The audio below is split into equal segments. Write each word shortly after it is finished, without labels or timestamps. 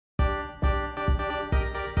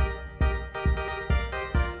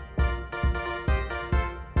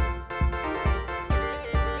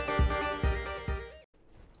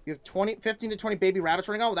You have 15 to 20 baby rabbits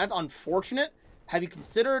running around. Well, that's unfortunate. Have you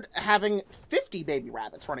considered having 50 baby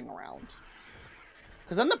rabbits running around?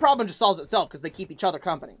 Because then the problem just solves itself because they keep each other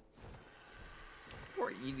company.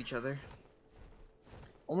 Or eat each other.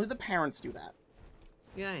 Only the parents do that.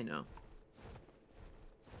 Yeah, I know.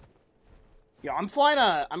 Yeah, I'm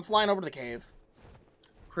flying over to the cave.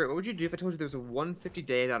 Crit, what would you do if I told you there was a 150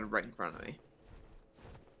 day out right in front of me?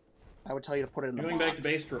 I would tell you to put it in the box. Going back to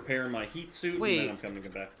base to repair my heat suit, Wait, and then I'm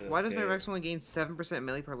coming back to why does my Rex only gain 7%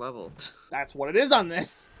 melee per level? That's what it is on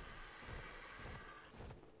this.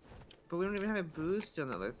 But we don't even have a boost on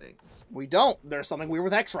the other things. We don't. There's something weird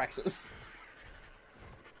with X-Rexes.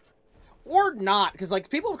 Or not, because, like,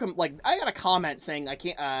 people come, like, I got a comment saying I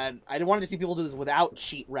can't, I wanted to see people do this without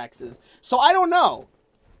cheat Rexes. So I don't know.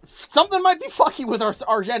 Something might be fucking with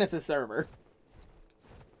our Genesis server.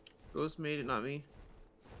 Ghost made it, not me.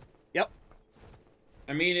 Yep.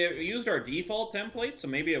 I mean, it used our default template, so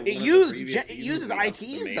maybe it uses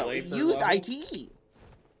ITEs, though. It used ITE.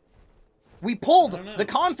 We pulled the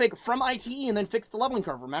config from ITE and then fixed the leveling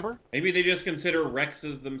curve, remember? Maybe they just consider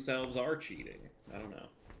Rexes themselves are cheating. I don't know.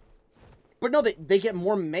 But no, they get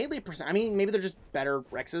more melee percent. I mean, maybe they're just better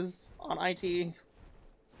Rexes on IT.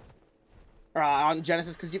 Or on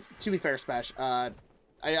Genesis, because to be fair, Spesh,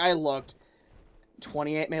 I looked.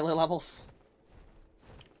 28 melee levels.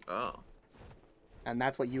 Oh. And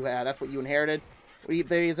that's what you had. That's what you inherited.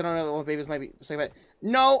 Babies, I don't know what babies might be saying, but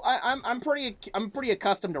no, I'm pretty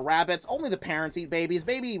accustomed to rabbits. Only the parents eat babies.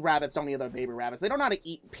 Baby rabbits don't eat other baby rabbits. They don't know how to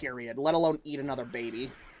eat, period, let alone eat another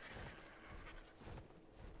baby.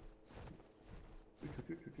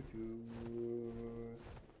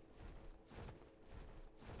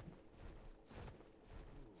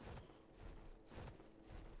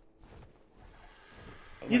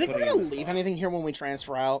 You think we're gonna leave anything here when we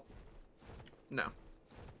transfer out? No.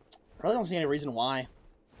 I really don't see any reason why.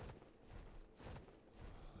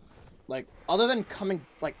 Like, other than coming,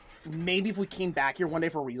 like, maybe if we came back here one day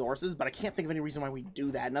for resources, but I can't think of any reason why we do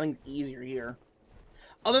that. Nothing's easier here.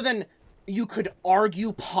 Other than, you could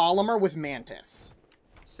argue polymer with Mantis.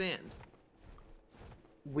 Sand.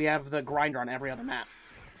 We have the grinder on every other map.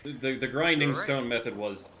 The grinding stone method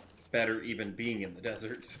was better even being in the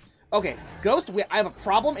desert. Okay, Ghost, I have a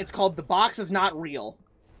problem. It's called the box is not real.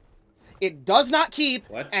 It does not keep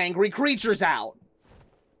angry creatures out.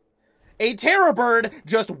 A terror bird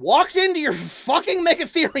just walked into your fucking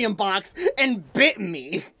Megatherium box and bit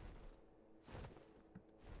me.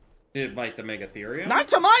 Did it bite the Megatherium? Not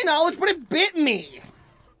to my knowledge, but it bit me.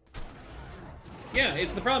 Yeah,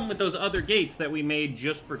 it's the problem with those other gates that we made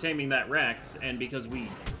just for taming that Rex, and because we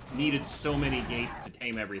needed so many gates to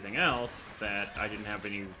tame everything else that I didn't have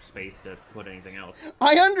any space to put anything else.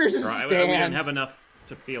 I understand. I didn't have enough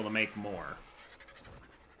to be able to make more.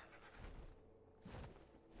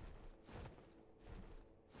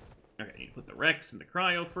 Okay, I need to put the Rex in the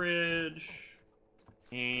cryo fridge.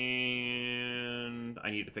 And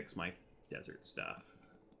I need to fix my desert stuff.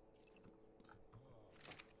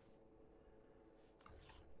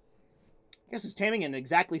 Guess it's taming in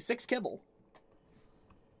exactly 6 kibble.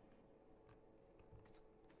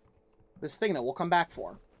 This thing that we'll come back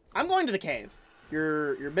for. I'm going to the cave.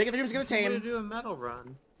 Your Megatherium's gonna tame. I'm gonna do a metal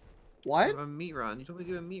run. What? A meat run. You told me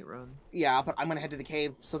to do a meat run. Yeah, but I'm gonna head to the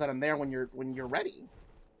cave so that I'm there when you're ready.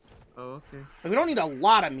 Oh, okay. Like, we don't need a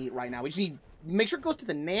lot of meat right now. We just need make sure it goes to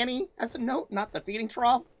the nanny as a note, not the feeding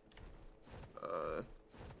trough.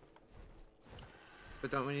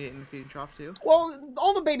 But don't we need it in the feeding trough too? Well,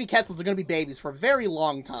 all the baby Quetzals are gonna be babies for a very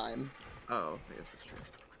long time. Oh, I guess that's true.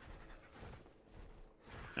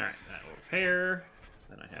 Alright, that will repair.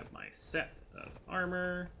 Then I have my set of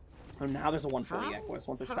armor. Oh, now there's a 140 Equus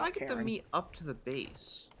once I How stop do I get caring. the meat up to the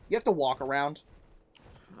base? You have to walk around.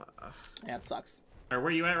 Yeah, it sucks. Alright,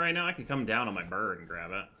 where are you at right now? I can come down on my bird and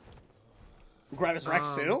grab it. Grab his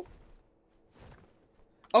Rex too?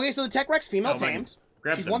 Okay, so the Tech Rex female tamed.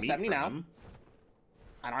 She's 170 now. Him.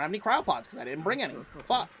 I don't have any cryopods because I didn't bring any.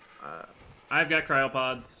 Fuck. I've got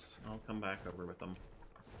cryopods. I'll come back over with them.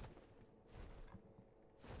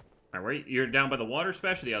 Alright, where you're down by the water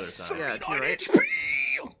Spesh or the other side? Yeah, to your right. HP!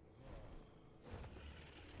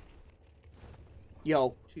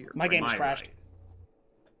 Yo, my game's crashed. Right.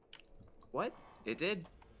 What? It did.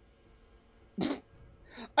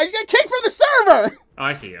 I just got kicked from the server! Oh,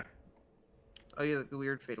 I see you. Oh, yeah, like the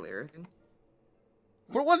weird fatal error thing?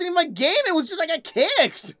 But it wasn't even my game, it was just I got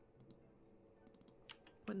kicked!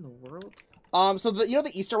 What in the world? So you know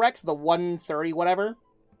the Easter Rex, the 130 whatever?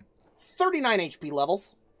 39 HP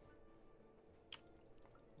levels.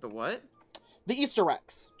 The what? The Easter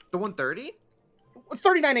Rex. The 130?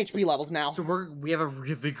 39 HP levels now. So we have a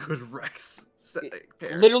really good Rex.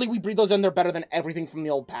 pair. Literally, we breed those in. They're better than everything from the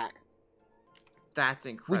old pack. That's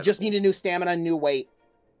incredible. We just need a new stamina, new weight.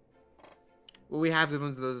 Well, we have good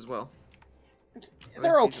ones of those as well.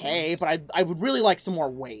 They're okay, but I would really like some more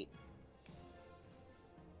weight.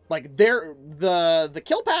 Like, the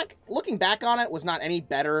kill pack, looking back on it, was not any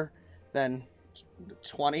better than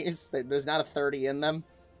 20s. There's not a 30 in them.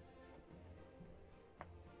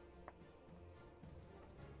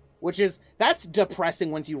 That's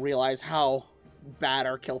depressing once you realize how bad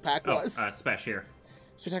our kill pack was. Spesh here.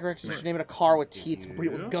 Spectacular Rex, you should name it a car with teeth,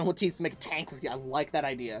 breed it with a gun with teeth to make a tank with you. I like that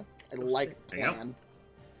idea. I like the plan.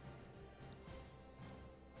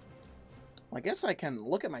 Well, I guess I can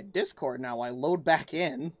look at my Discord now while I load back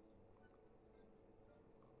in.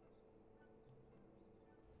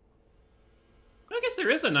 I guess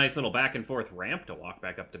there is a nice little back and forth ramp to walk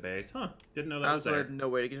back up to base. Huh. Didn't know that was there. I had no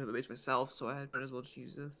way to get to the base myself, so I might as well just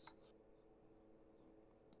use this.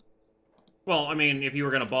 Well, I mean, if you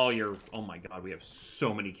were going to ball your... Oh my god, we have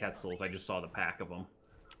so many Quetzals. I just saw the pack of them.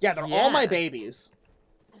 Yeah, they're all my babies.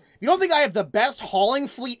 You don't think I have the best hauling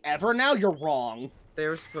fleet ever now? You're wrong. They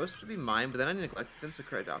were supposed to be mine, but then I neglected them, so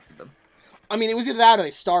I adopted them. I mean, it was either that or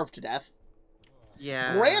they starved to death.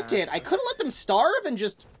 Yeah. Granted, I could have let them starve and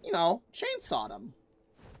just, you know, chainsaw them.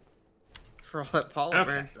 For all that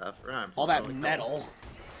polymer and stuff. All that metal.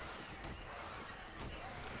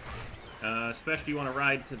 Spesh, do you want to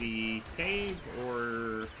ride to the cave,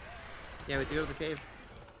 or... Yeah, we do go to the cave.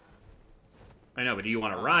 I know, but do you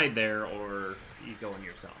want to ride there, or you going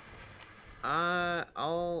yourself?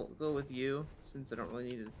 I'll go with you, since I don't really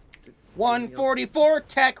need to 144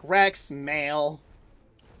 Tech Rex male.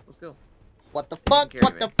 Let's go. What the fuck?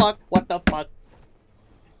 What the fuck? What the fuck?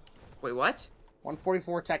 Wait, what?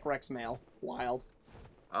 144 Tech Rex male. Wild.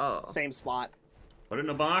 Oh. Same spot. Put it in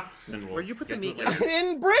a box, and we'll... Where'd you put the meat? I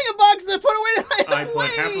didn't bring a box to put away. I put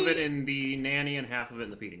half of it in the nanny and half of it in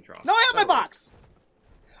the feeding trough. No, I have my box.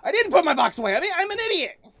 I didn't put my box away. I mean, I'm an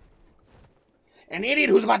idiot. An idiot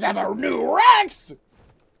who's about to have a new Rex.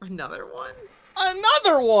 Another one?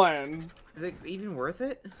 Another one. Is it even worth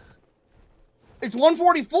it? It's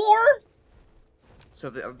 144. So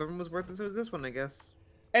if the other one was worth it, so is this one, I guess.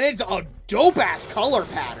 And it's a dope-ass color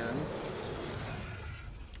pattern.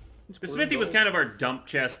 The smithy was kind of our dump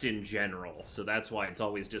chest in general, so that's why it's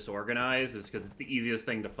always disorganized, is because it's the easiest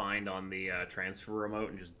thing to find on the transfer remote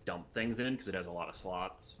and just dump things in, because it has a lot of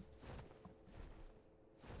slots.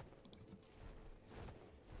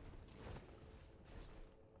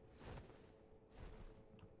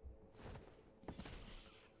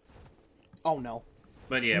 Oh, no.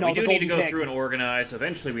 But yeah, we do need to go through and organize.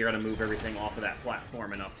 Eventually, we are going to move everything off of that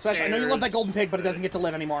platform and upstairs. Especially, I know you love that golden pig, but it doesn't get to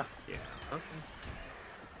live anymore. Yeah. Okay.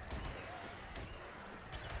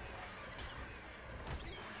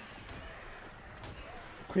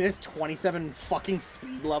 It has 27 fucking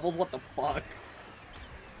speed levels. What the fuck?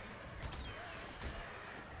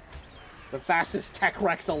 The fastest Tech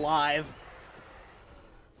Rex alive.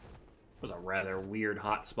 Was a rather weird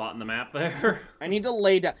hot spot in the map there. I need to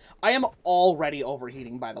lay down. I am already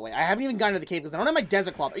overheating, by the way. I haven't even gotten to the cave because I don't have my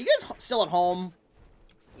desert cloth. Are you guys still at home?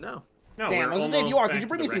 No. No. Damn, I was gonna say if you are, could you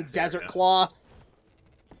bring me some desert cloth?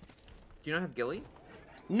 Do you not have ghillie?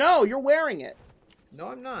 No, you're wearing it. No,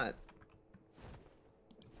 I'm not.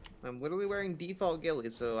 I'm literally wearing default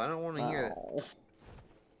ghillie, so I don't want to hear it.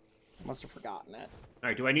 I must have forgotten it.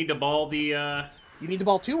 Alright, do I need to ball the, You need to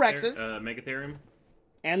ball 2 Rexes. Megatherium?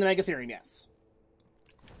 And the Megatherium, yes.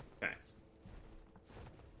 Okay.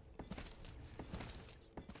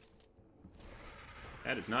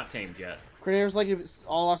 That is not tamed yet. Creators like it's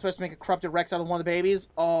all supposed to make a corrupted Rex out of one of the babies.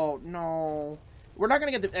 Oh, no. We're not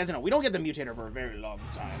going to get the... As you know, we don't get the mutator for a very long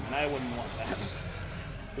time, and I wouldn't want that.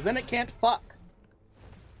 Because then it can't fuck.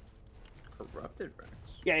 Corrupted Rex?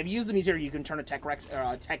 Yeah, if you use the mutator, you can turn a Tech Rex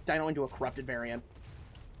or a Tech Dino into a corrupted variant.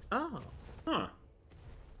 Oh. Huh.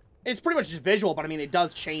 It's pretty much just visual, but I mean, it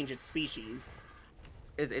does change its species.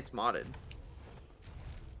 It's modded.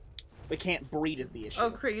 It can't breed is the issue.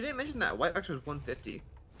 Oh, great, you didn't mention that. White Rex was 150.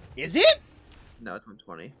 Is it? No, it's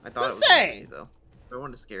 120. I thought it was 150, though. I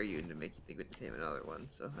wanted to scare you and to make you think we'd tame another one,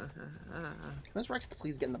 so... Can this Rex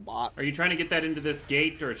please get in the box? Are you trying to get that into this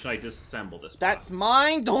gate, or should I disassemble this box? That's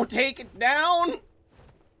mine! Don't take it down!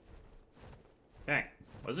 Okay.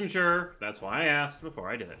 Wasn't sure. That's why I asked before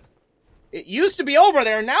I did it. It used to be over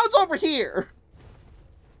there, now it's over here!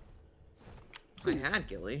 Please. I had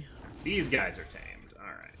ghillie. These guys are tamed.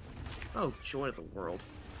 Alright. Oh, joy of the world.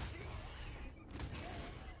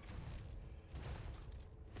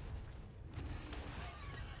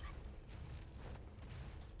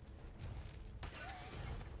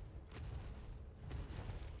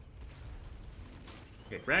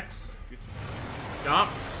 Okay, Rex. Stop.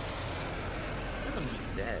 I'm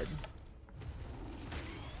just dead.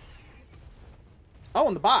 Oh,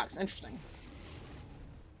 in the box. Interesting.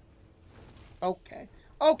 Okay.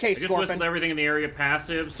 Okay, I just Scorpion. whistled everything in the area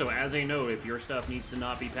passive, so as a note, if your stuff needs to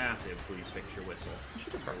not be passive, please fix your whistle. You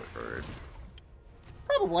should have heard.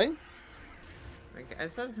 Probably. Like, I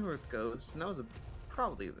started here with Ghost, and that was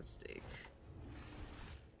probably a mistake.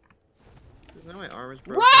 Now my arm is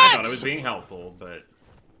broken. I thought I was being helpful, but...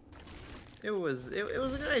 It was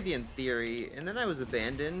a good idea in theory, and then I was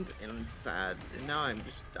abandoned, and I'm sad, and now I'm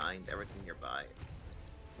just dying to everything nearby.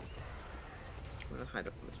 I'm gonna hide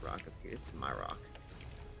up in this rock up here. This is my rock.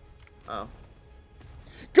 Oh.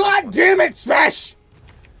 God damn it, Smash!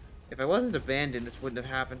 If I wasn't abandoned, this wouldn't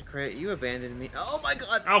have happened. Crit, you abandoned me. Oh my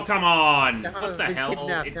god! Oh, come on! Now What the hell?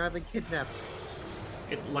 Now I've been kidnapped.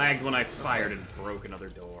 It lagged when I fired and broke another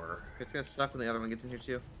door. It's gonna suck when the other one gets in here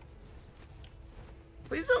too.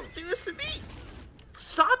 Please don't do this to me!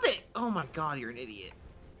 Stop it! Oh my god, you're an idiot.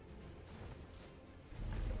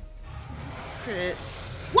 Crit.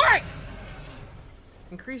 What?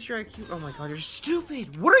 Increase your IQ. Oh my god, you're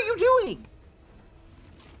stupid! What are you doing?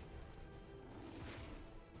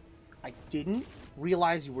 I didn't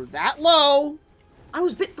realize you were that low. I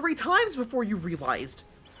was bit 3 times before you realized.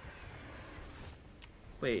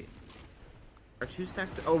 Wait. Are 2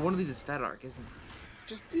 stacks? Oh, one of these is Fat Ark, isn't it?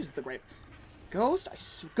 Just use the grape. Ghost,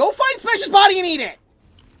 go find Smash's body and eat it!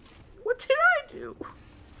 What did I do?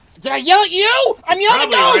 Did I yell at you? I'm yelling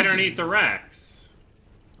at Ghost! Probably right underneath the Rex.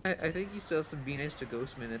 I think you still have some Venus to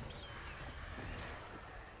Ghost minutes.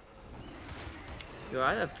 Yo,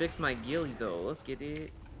 I gotta fix my ghillie though. Let's get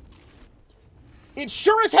it. It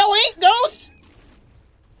sure as hell ain't, Ghost!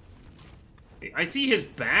 I see his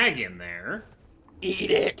bag in there.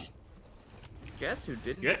 Eat it! Guess who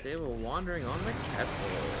didn't disable wandering on the Quetzal?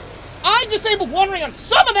 I disabled wandering on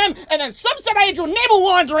some of them, and then some said I had to enable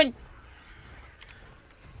wandering!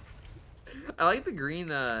 I like the green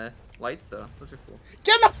lights though. Those are cool.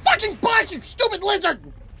 Get in the fucking box, you stupid lizard!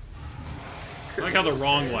 I like how the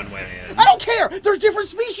wrong one went in. I don't care! There's different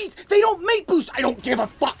species! They don't mate boost! I don't give a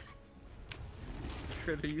fuck!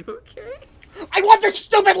 Are you okay? I want this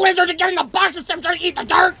stupid lizard to get in the box instead of trying to eat the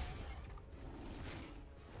dirt!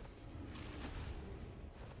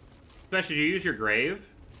 Special, did you use your grave?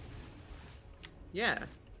 Yeah.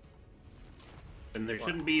 And there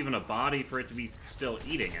shouldn't be even a body for it to be still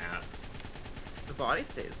eating at. The body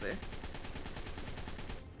stays there.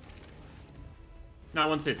 Not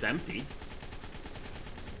once it's empty.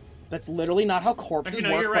 That's literally not how corpses Actually,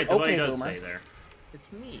 no, work, you're right. but The okay, body does Boomer. stay there.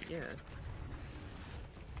 It's me, yeah.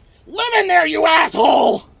 Live in there, you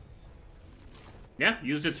asshole! Yeah,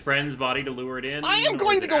 used its friend's body to lure it in. I am or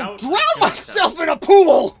going is to it go out? drown myself in a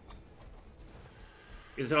pool!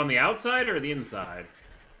 Is it on the outside or the inside?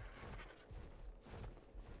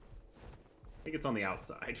 I think it's on the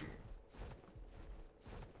outside.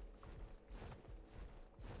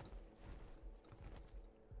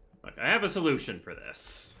 Look, I have a solution for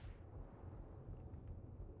this.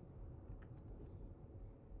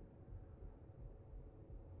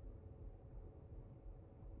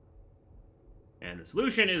 And the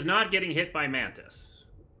solution is not getting hit by Mantis.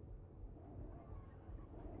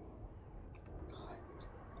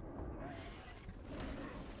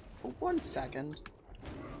 For 1 second.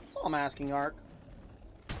 That's all I'm asking, ARK.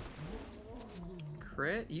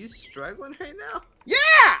 Crit? You struggling right now?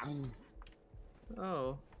 Yeah!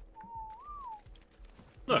 Oh.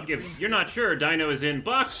 Look, if you're not sure Dino is in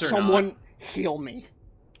box or Someone not, heal me.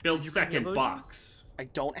 build Did you bring second potions? box. I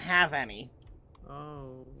don't have any.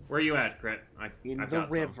 Oh. Where are you at, Crit? In I've the got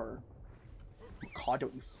some. river. God,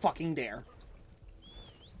 don't you fucking dare.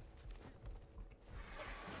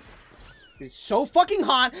 It's so fucking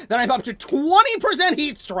hot that I'm up to 20%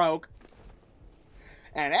 heat stroke.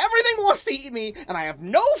 And everything wants to eat me, and I have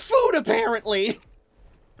no food, apparently.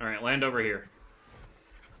 Alright, land over here.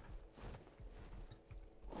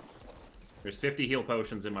 There's 50 heal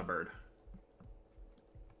potions in my bird.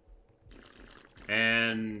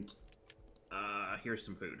 And... here's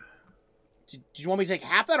some food. Do you want me to take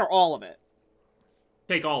half that or all of it?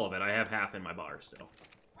 Take all of it. I have half in my bar still.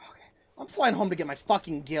 Okay. I'm flying home to get my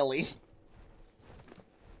fucking ghillie.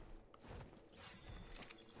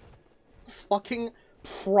 Fucking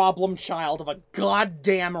problem child of a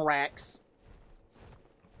goddamn Rex.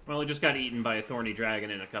 Well, it just got eaten by a thorny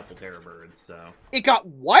dragon and a couple terror birds, so... It got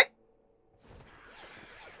what?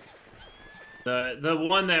 The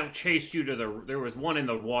one that chased you to the... There was one in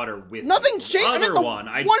the water with Nothing you. changed. The other one...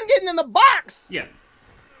 One getting in the box. Yeah.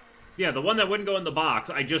 Yeah, the one that wouldn't go in the box,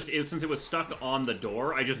 since it was stuck on the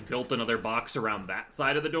door, I just built another box around that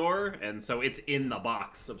side of the door, and so it's in the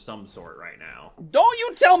box of some sort right now. Don't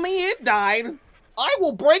you tell me it died! I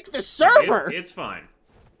will break the server! It's fine.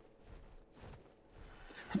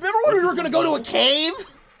 Remember when we were gonna go to a cave?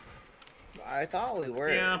 I thought we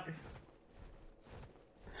were. Yeah.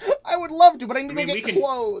 I would love to, but I need to get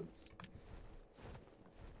clothes.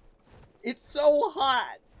 It's so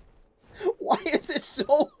hot. Why is it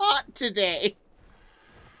so hot today?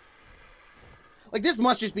 Like, this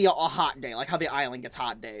must just be a hot day, like how the island gets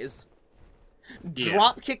hot days. Yeah.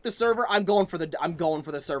 Drop kick the server. I'm going for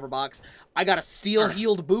the server box. I got a steel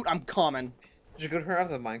heeled boot. I'm coming. Just go turn off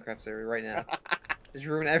the Minecraft server right now. Just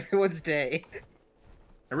ruin everyone's day.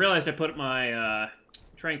 I realized I put my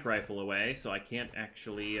trank rifle away, so I can't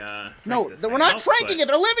actually. No, we're not tranking it.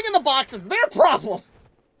 They're living in the box. It's their problem.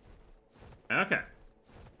 Okay.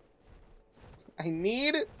 I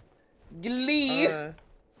need glee.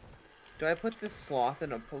 Do I put this sloth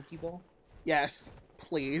in a Pokeball? Yes,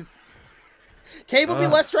 please. Cave would be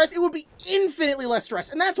less stress. It would be infinitely less stress,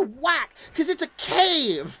 and that's whack because it's a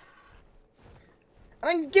cave. And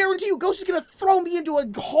I can guarantee you, Ghost is gonna throw me into a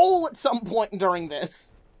hole at some point during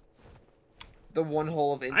this. The one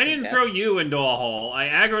hole of instant I didn't throw you into a hole. I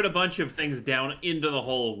aggroed a bunch of things down into the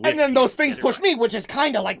hole with and then those things push me, which is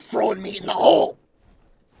kind of like throwing me in the hole.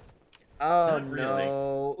 Oh,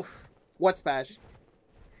 no. What, Spash?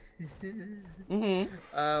 140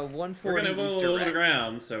 We're gonna go Easter over eggs. the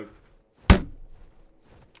ground, so...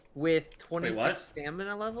 With 26 Wait,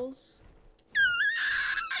 stamina levels?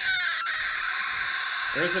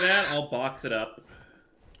 Where's it at? I'll box it up.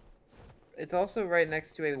 It's also right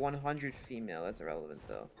next to a 100 female. That's irrelevant,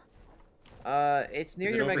 though. It's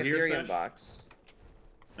near your Megatherium box.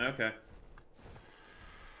 Okay.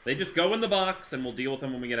 They just go in the box, and we'll deal with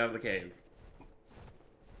them when we get out of the cave.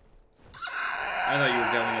 I thought you were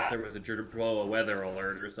telling us there was a Jerboa weather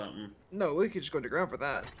alert or something. No, we could just go underground for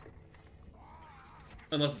that.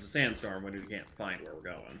 Unless it's a sandstorm, when we can't find where we're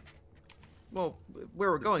going. Well, where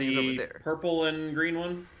we're going is over there. Purple and green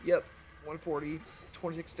one? Yep. 140,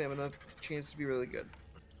 26 stamina. Chance to be really good.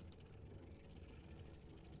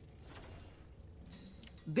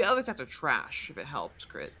 The other sets are trash, if it helps,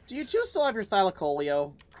 Crit. Do you two still have your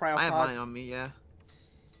Thylacoleo cryopods? I have mine on me, yeah.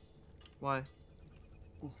 Why?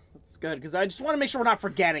 That's good, because I just want to make sure we're not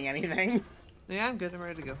forgetting anything. Yeah, I'm good. I'm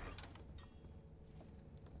ready to go.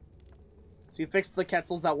 So you fixed the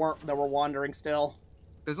Quetzals that were wandering still?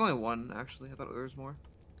 There's only one, actually. I thought there was more.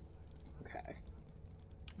 Okay.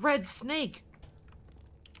 Red snake!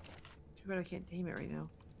 Too bad I can't tame it right now.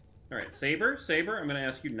 Alright, Saber, I'm gonna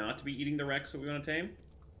ask you not to be eating the Rex that we want to tame.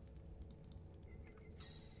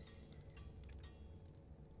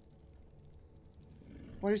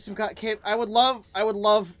 What is some cave? I would love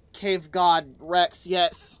Cave God Rex,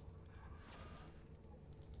 yes.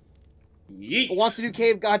 Yeet. Wants to do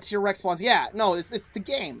Cave God tier Rex spawns. Yeah, no, it's the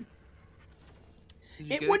game.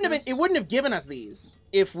 It wouldn't have given us these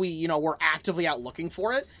if we, you know, were actively out looking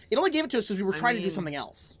for it. It only gave it to us because we were trying to do something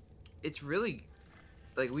else. It's really,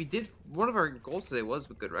 like, we did, one of our goals today was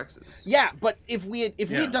with good Rexes. Yeah, but if we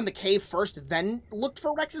had done the cave first, then looked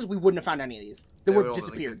for Rexes, we wouldn't have found any of these. They would have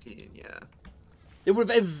disappeared. Yeah. They would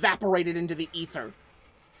have evaporated into the ether.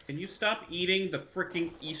 Can you stop eating the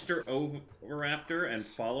freaking Easter Oviraptor and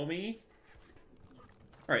follow me?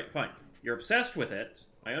 Alright, fine. You're obsessed with it.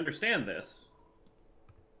 I understand this.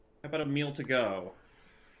 How about a meal to go?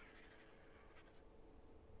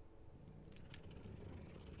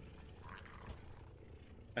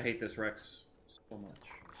 I hate this Rex so much.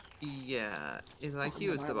 Yeah, his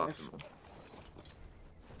IQ is suboptimal.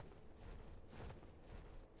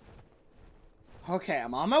 Okay,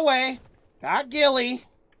 I'm on my way. Got Gilly.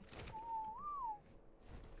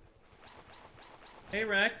 Hey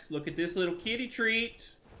Rex, look at this little kitty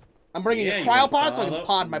treat. I'm bringing a cryopod so I can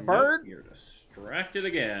pod my bird. You're distracted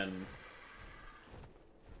again.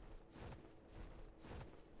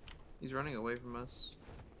 He's running away from us.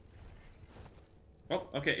 Oh,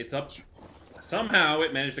 okay, it's up. Somehow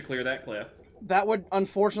it managed to clear that cliff. That would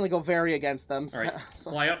unfortunately go very against them. Alright,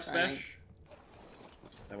 fly up, Spesh.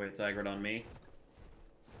 That way it's aggroed on me.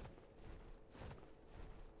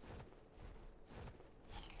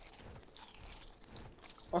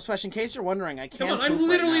 Oh, Spesh, in case you're wondering, I can't Come on, I'm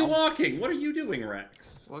literally walking! What are you doing,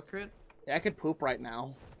 Rex? What, Crit? Yeah, I could poop right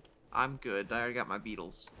now. I'm good. I already got my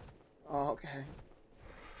beetles. Oh, okay.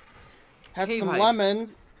 Have some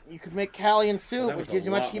lemons. You could make Callian soup, which gives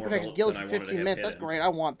you much heat protects Gilly for 15 minutes. That's great. I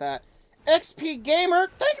want that. XP Gamer,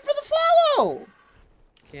 thank you for the follow!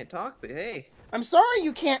 Can't talk, but hey. I'm sorry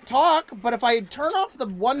you can't talk, but if I turn off the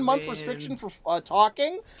 1 month restriction for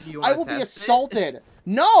talking, I will be assaulted.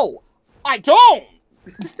 No, I don't.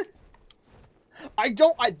 I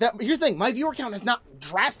don't. Here's the thing: my viewer count has not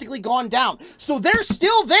drastically gone down, so they're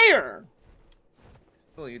still there.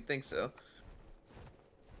 Well, you'd think so.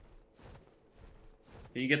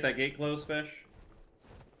 Can you get that gate closed, Fish?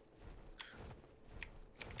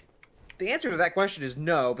 The answer to that question is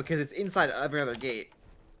no, because it's inside every other gate.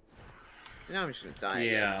 Now I'm just gonna die.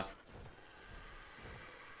 Yeah.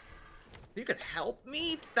 If you could help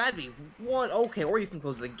me, that'd be one. Okay, or you can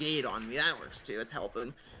close the gate on me. That works too. It's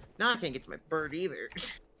helping. Now I can't get to my bird either.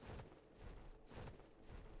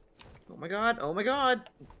 Oh my god! Oh my god!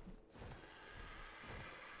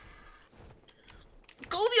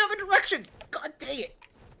 Go the other direction! God dang it!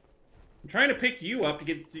 I'm trying to pick you up to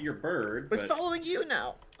get to your bird, but it's following you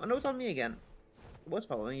now. Oh no, it's on me again. It was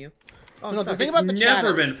following you. Oh, no, the thing it's about the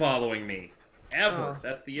never been following me. Ever.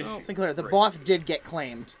 That's the issue. Well, Sinclair, the moth did get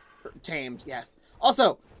claimed. Tamed, yes.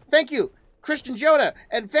 Also, thank you, Christian Joda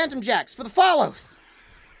and Phantom Jax, for the follows.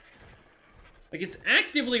 Like, it's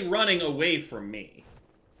actively running away from me.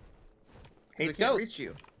 Hates can't ghost. reach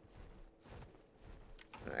you.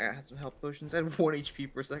 I had some health potions. I had 1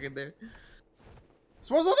 HP for a second there.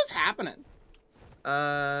 So what's all this happening?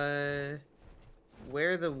 Where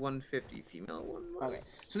the 150 female one was? Okay.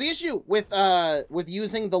 So the issue with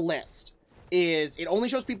using the list is it only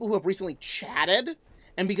shows people who have recently chatted,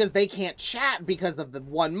 and because they can't chat because of the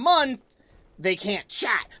 1 month, they can't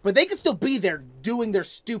chat. But they can still be there doing their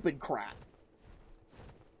stupid crap.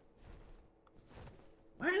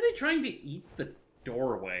 Why are they trying to eat the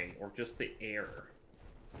doorway or just the air?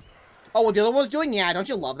 Oh, what the other one's doing? Yeah, don't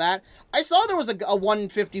you love that? I saw there was a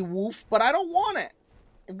 150 woof, but I don't want it.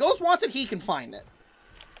 If Ghost wants it, he can find it.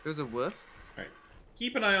 There's a woof? Alright.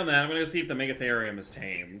 Keep an eye on that. I'm going to see if the Megatherium is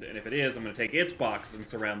tamed. And if it is, I'm going to take its boxes and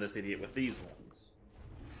surround this idiot with these ones.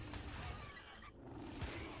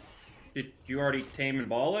 Did you already tame and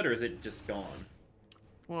ball it, or is it just gone?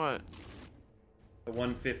 What? The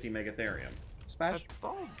 150 Megatherium. Smash,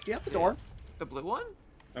 Oh, do you have the door? the blue one?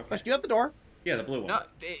 Okay. Smash, do you have the door? Yeah, the blue one. No,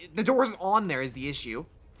 the door's on there is the issue.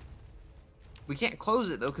 We can't close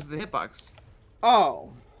it, though, because of the hitbox.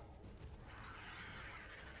 Oh.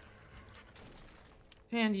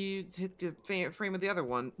 And you hit the frame of the other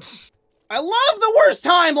one. I love the worst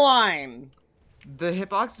timeline! The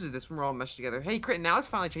hitboxes of this one were all meshed together. Hey, Crit, now it's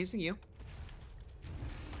finally chasing you.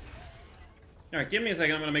 Alright, give me a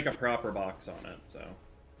second. I'm going to make a proper box on it, so...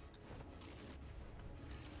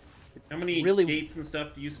 How many gates and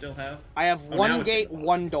stuff do you still have? I have one gate,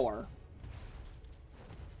 one door.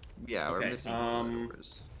 Yeah, we're missing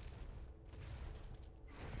doors.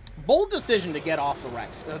 Bold decision to get off the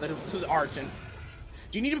Rex, the Argent.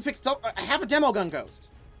 Do you need to pick up? I have a demo gun, Ghost.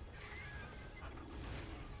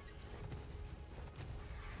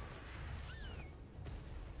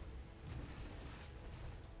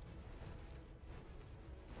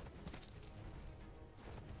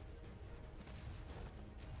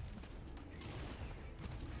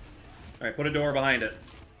 Alright, put a door behind it.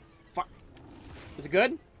 Fuck. Is it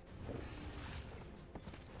good?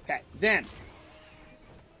 Okay, it's in. Okay.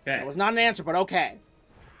 That was not an answer, but okay.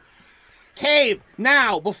 Cave,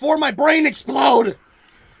 now, before my brain explode!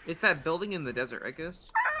 It's that building in the desert, right,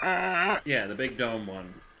 Ghost? Yeah, the big dome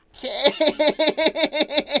one. Cave!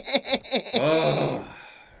 Oh.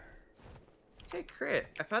 Hey, Crit,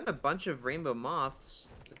 I found a bunch of rainbow moths.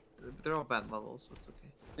 They're all bad levels, so it's okay.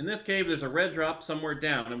 In this cave, there's a red drop somewhere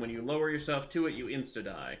down, and when you lower yourself to it, you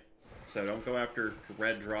insta-die. So don't go after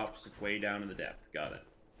red drops way down in the depth. Got it.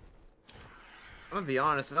 I'm gonna be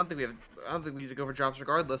honest. I don't think we need to go for drops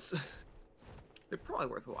regardless. They're probably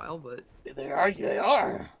worthwhile, but They are. They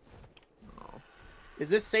are. oh, Is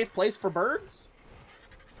this safe place for birds?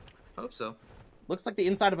 hope so. Looks like the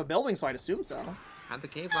inside of a building, so I'd assume so. Had the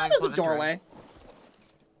cave. There's a doorway.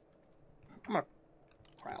 I'm gonna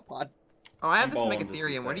cryopod. Oh, I have this balling this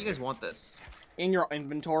Megatherium. Where do you guys second. want this? In your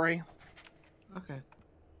inventory. Okay.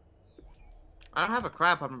 I don't have a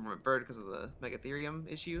cryopod on my bird because of the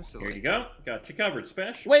Megatherium issue. So Here like, you go. Got you covered,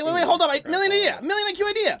 Spesh. Wait, hold up. Million idea. Million IQ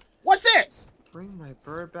idea. Watch this. bring my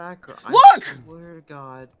bird back, or Look! I swear to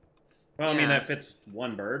God. Well, I mean, Yeah. that fits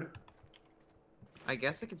one bird. I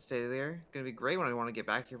guess it could stay there. It's gonna be great when I want to get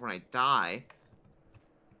back here when I die.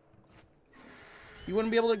 You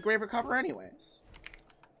wouldn't be able to grave recover anyways.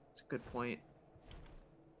 That's a good point.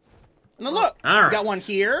 And then look, All right. we got one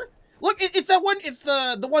here. Look, it's that one. It's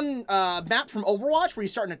the one map from Overwatch where you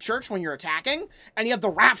start in a church when you're attacking, and you have the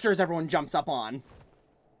rafters everyone jumps up on.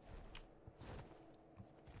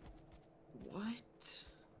 What?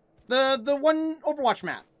 The one Overwatch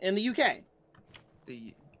map in the UK.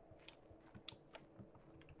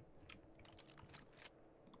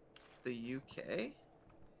 The UK?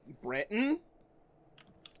 Britain?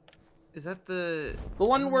 Is that the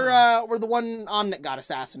one where the one Omnic got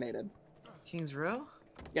assassinated? King's Row?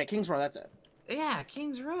 Yeah, King's Row, that's it. Yeah,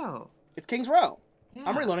 King's Row. It's King's Row. Yeah.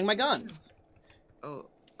 I'm reloading my guns. Oh,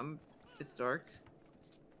 it's dark.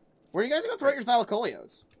 Where are you guys gonna throw out your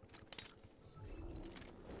Thalacolios?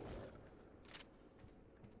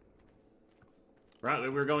 Right, we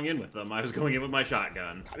were going in with them. I was going in with my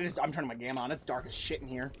shotgun. God, I'm turning my game on. It's dark as shit in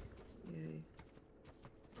here. Yay.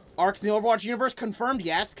 ARK's in the Overwatch universe? Confirmed?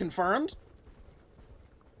 Yes, confirmed.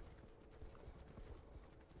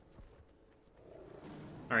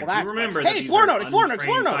 Alright, Well, you remember hey, that these explore are note, explore note,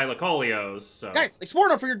 explore note. Thylacoleos, so... Guys, explore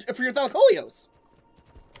note for your Thalacolios.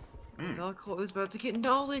 Thylacoleo is about to get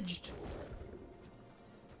knowledged.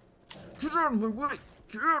 Get out of my way!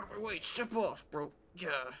 Get out of my way! Step off, bro. Yeah.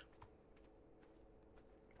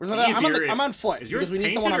 I'm on foot. Is yours because we need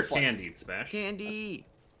painted someone or on foot. candied, Smash? Candy.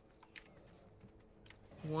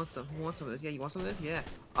 Who wants some? Who wants some of this? Yeah, you want some of this? Yeah.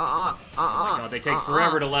 God, they take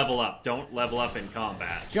forever to level up. Don't level up in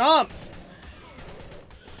combat. Jump!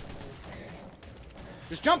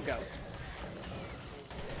 Just jump, Ghost.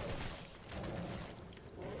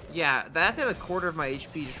 Yeah, that had a quarter of my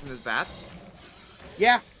HP just from those bats.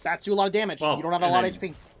 Yeah, bats do a lot of damage. Well, you don't have a lot of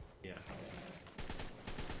HP. Yeah.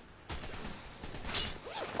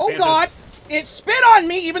 Oh Pandas. God! It spit on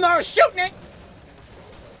me even though I was shooting it!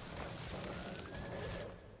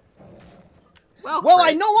 Well,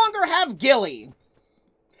 I no longer have Gilly.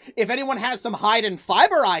 If anyone has some hide and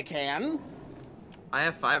fiber, I can. I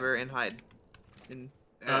have fiber and hide.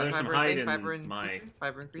 There's some hide in fiber and my... creature,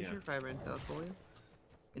 fiber and creature, fiber and Thylacoleo.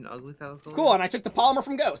 An ugly Thylacoleo. Cool, and I took the polymer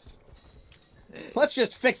from Ghosts. Hey. Let's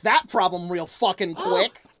just fix that problem real fucking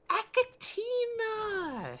quick.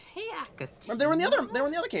 Akatina! Hey, Akatina. They were in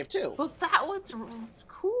the other cave too. Well, that one's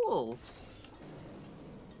cool.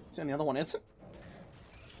 So the other one isn't?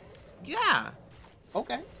 Yeah.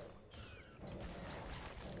 Okay.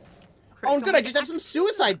 Oh, and good, I just have some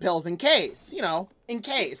suicide pills in case. You know, in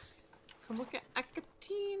case. Come look at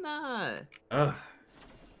Akatina. Ugh.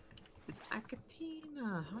 It's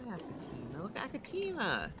Akatina. Hi, Akatina. Look at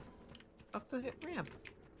Akatina. Up the ramp.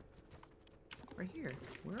 Right here.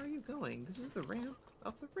 Where are you going? This is the ramp.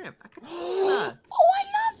 Up the ramp. Akatina. Oh, I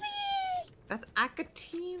love it! That's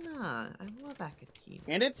Akatina. I love Akatina.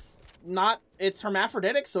 And it's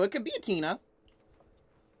hermaphroditic, so it could be a Tina.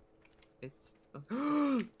 It's...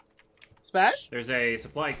 Spash? There's a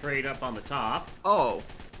supply crate up on the top. Oh.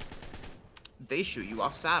 They shoot you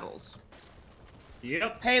off saddles.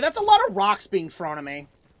 Yep. Hey, that's a lot of rocks being thrown at me.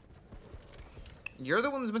 You're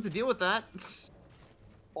the one that's meant to deal with that.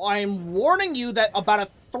 I'm warning you that about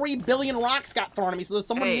 3 billion rocks got thrown at me, so there's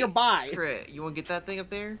someone nearby. Crit, you want to get that thing up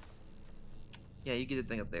there? Yeah, you get the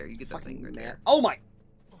thing up there. You get that Fucking thing right there. Oh my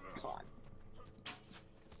God.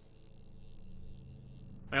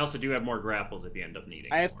 I also do have more grapples if you end up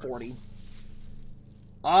needing I have more. 40.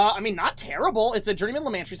 I mean, not terrible. It's a Journeyman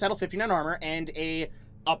Lamantry saddle, 59 armor, and a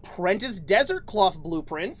Apprentice Desert Cloth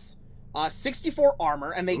blueprints, 64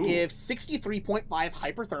 armor, and they give 63.5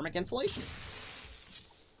 hyperthermic insulation.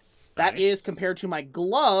 That is, compared to my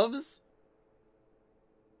gloves,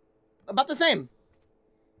 about the same.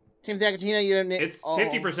 Team Zakatina, you didn't... It's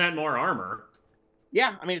 50% more armor.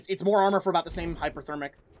 Yeah, I mean, it's more armor for about the same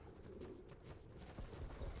hyperthermic.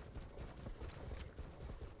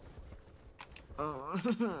 Oh.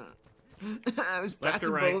 Left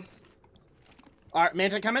or right? Both. All right,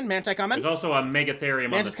 Manti coming, Manti coming. There's also a Megatherium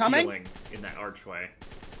on the Mantis coming? ceiling in that archway.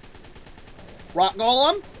 Rock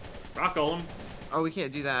Golem. Rock Golem. Oh, we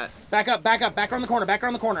can't do that. Back up, back up, back around the corner, back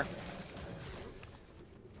around the corner.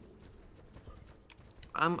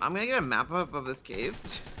 I'm gonna get a map up of this cave.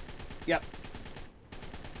 Yep.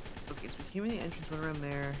 Okay, so we came in the entrance, went around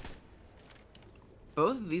there.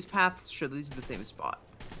 Both of these paths should lead to the same spot.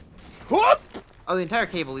 Whoop! Oh, the entire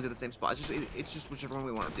cave will lead to the same spot. It's just whichever one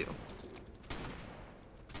we want to do.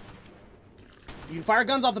 You can fire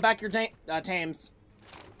guns off the back of your tames.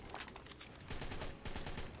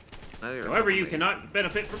 However, you cannot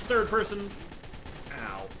benefit from third person.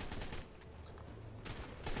 Ow.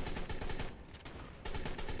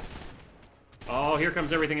 Oh, here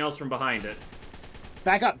comes everything else from behind it.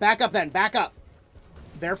 Back up then, back up.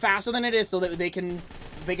 They're faster than it is, so that they can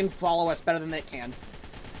follow us better than they can.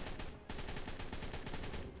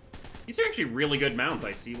 These are actually really good mounts.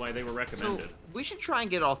 I see why they were recommended. So, we should try and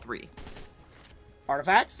get all three.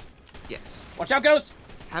 Artifacts? Yes. Watch out, Ghost!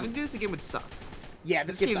 Having to do this again would suck. Yeah,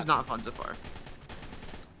 this game is sucks. not fun so far.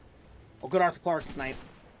 Oh, good Arthur Clarke snipe.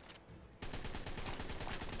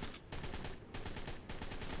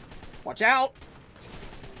 Watch out.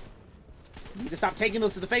 You need to stop taking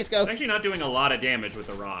those to the face, Ghost. It's actually not doing a lot of damage with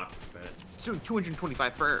the rock, but... It's doing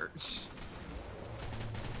 225 birds.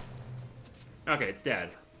 Okay, it's dead.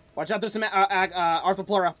 Watch out, there's some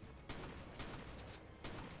Arthropleura.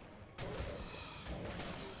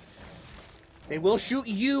 They will shoot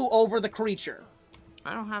you over the creature.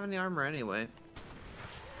 I don't have any armor anyway.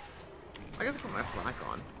 I guess I put my flak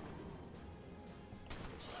on.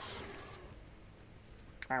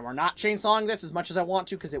 Alright, we're not chainsawing this as much as I want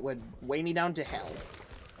to because it would weigh me down to hell.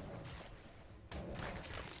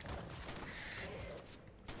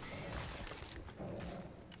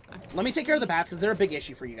 Let me take care of the bats because they're a big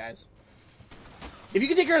issue for you guys. If you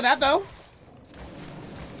can take care of that, though.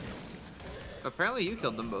 Apparently you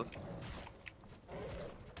killed them both.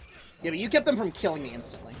 Yeah, but you kept them from killing me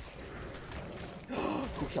instantly.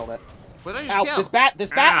 Who killed it? What did I just Ow, kill? this bat, this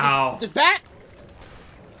bat!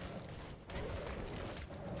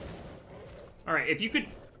 Alright, if you could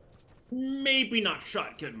maybe not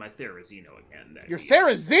shotgun my Therizino again, then. Your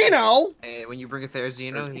Therizino? Hey, when you bring a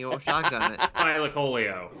Therizino, you won't shotgun it.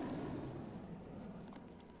 Hylicolio.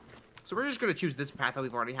 So we're just gonna choose this path that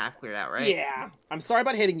we've already half cleared out, right? Yeah. I'm sorry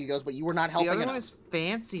about hitting you, Ghost, but you were not helping The other enough. one is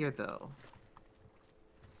fancier, though.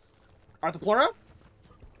 Arthropleura?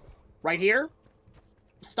 Right here?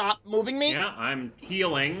 Stop moving me. Yeah, I'm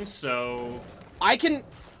healing, so... I can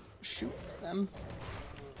shoot them.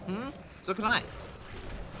 Hmm? So can I.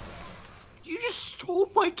 You just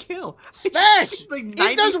stole my kill. Smash! Like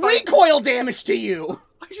It does recoil damage to you!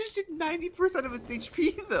 I just did 90% of its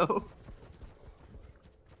HP, though.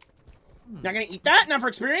 Not gonna eat that? Not for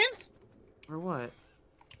experience? For what?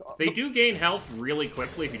 They do gain health really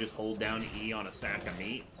quickly if you just hold down E on a stack of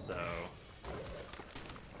meat, so...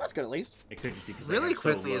 That's good, at least. It could just be because Really so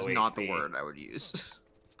quickly is low not HP. the word I would use.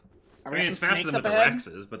 I mean, it's faster than the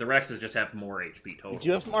Rexes, but the Rexes just have more HP total. You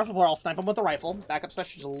do have some Arthropleura. I'll snipe them with the rifle. Back up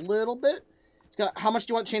special just a little bit. How much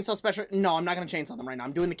do you want chainsaw special? No, I'm not gonna chainsaw them right now.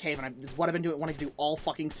 I'm doing the cave, and it's what I've been doing. Want to do all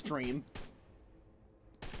fucking stream.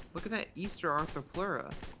 Look at that Easter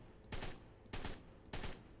Arthropleura.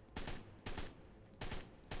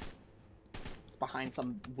 It's behind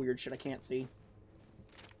some weird shit I can't see.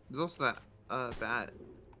 There's also that bat.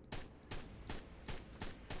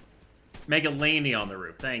 Megalani on the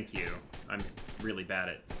roof, thank you. I'm really bad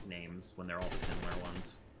at names when they're all the similar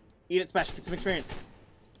ones. Eat it special. Get some experience.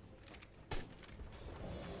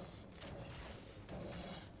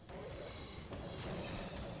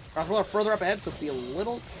 Arthropleura further up ahead, so be a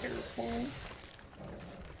little careful.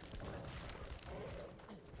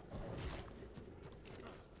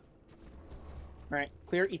 Alright,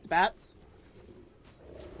 clear. Eat the bats.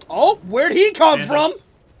 Oh, where'd he come from?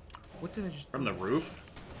 What did I just... From the roof?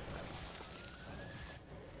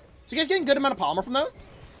 So you guys getting a good amount of polymer from those?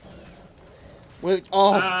 Wait,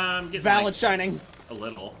 oh, getting valid like shining. A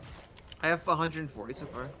little. I have 140 so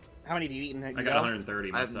far. How many have you eaten? I got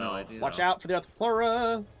 130 I have myself. no idea. Watch out for the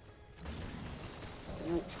Arthropleura.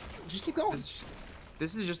 Just keep going.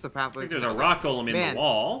 This is just the pathway. I think there's a rock golem in the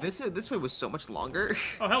wall. This way was so much longer.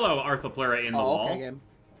 Oh, hello, Arthropleura in the wall. Okay, game.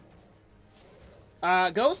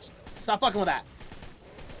 Ghost, stop fucking with that.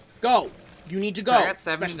 Go. You need to go. I got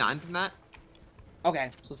 79 from that.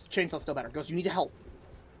 Okay, so chainsaw's still better. Ghost, you need to help.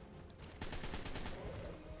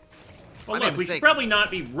 Well, look, we should probably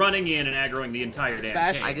not be running in and aggroing the entire damn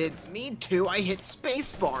Smash. cave. I didn't mean to. I hit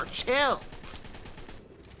spacebar. Chill.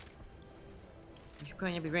 You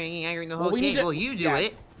can't be bringing angry the whole game. Well, you do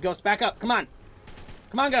it. Ghost, back up. Come on.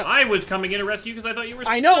 Come on, Ghost. I was coming in to rescue because I thought you were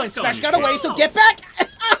I know, and Smash got away, so get back! These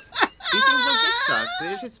things don't get stuck.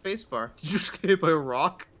 They just hit spacebar. Did you just get hit by a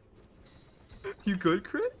rock? You good,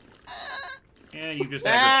 Crit? And you just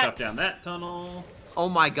aggroed stuff down that tunnel. Oh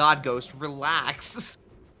my god, Ghost, relax.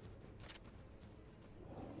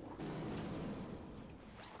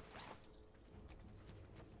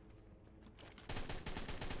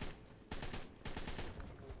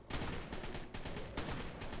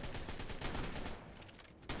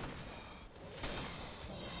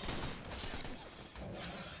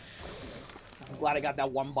 I'm glad I got that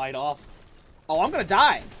one bite off. Oh, I'm gonna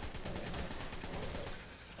die.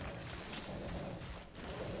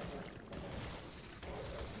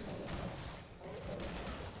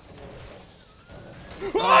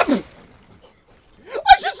 I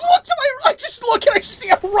just look and I just see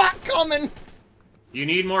a rock coming. You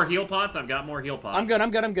need more heal pots? I've got more heal pots.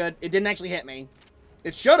 I'm good. It didn't actually hit me.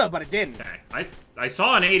 It should have, but it didn't. Okay. I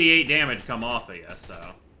saw an 88 damage come off of you,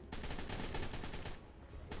 so...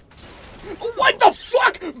 What the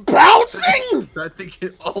fuck? Bouncing? That thing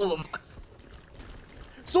hit all of us.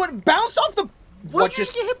 So it bounced off the... What did you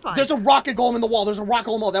just get hit by? There's a rocket golem in the wall. There's a rocket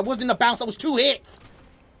golem in the wall. That wasn't a bounce. That was 2 hits.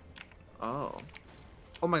 Oh.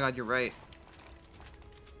 Oh my god, you're right.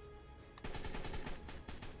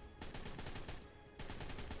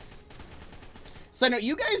 So no,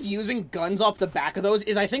 you guys using guns off the back of those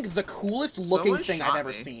is, I think, the coolest looking Someone thing I've shot ever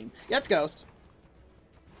me. seen. Yeah, it's Ghost.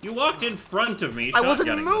 You walked in front of me. I wasn't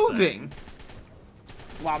shotgunning the moving. thing.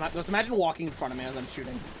 Wow, just imagine walking in front of me as I'm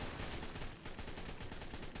shooting.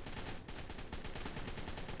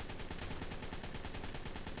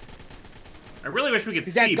 I really wish we could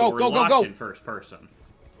He's see, dead. Go, but we're go, go, locked go. in first person.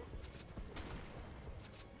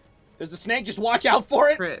 There's a snake. Just watch out for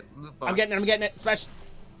it. Crit, loot box. I'm getting it. Special.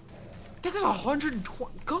 That is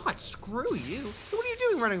 120. God, screw you. What are you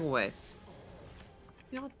doing running away?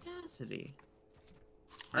 The audacity.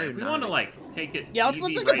 Alright, if we want to, like, take it Yeah, let's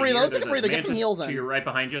easy take a right breather. here, Let's take a there's breather. Get some mantis heals in. to your right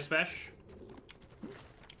behind you, Spesh.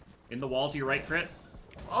 In the wall to your right, Crit.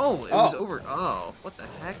 Oh, it was over. Oh, what the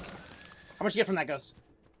heck? How much you get from that Ghost?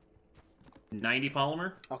 90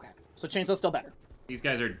 polymer. Okay, so chainsaw's still better. These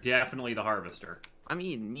guys are definitely the harvester. I'm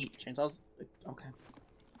eating meat. Chainsaw's okay.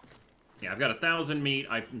 Yeah, I've got 1,000 meat.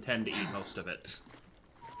 I intend to eat most of it.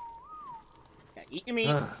 Yeah, eat your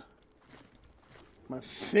meats. I'm gonna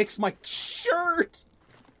fix my shirt.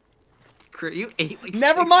 Crit, you ate like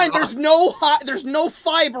Never 6 mind. rocks. There's no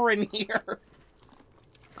fiber in here.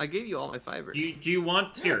 I gave you all my fiber. Do you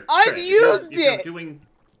want here? I've Crit, used if you're it! doing...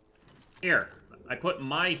 Here, I put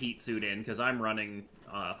my heat suit in because I'm running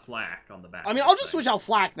flak on the back. I mean, of I'll this just thing. switch out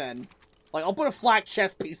flak then. Like, I'll put a flak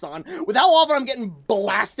chest piece on. With how often I'm getting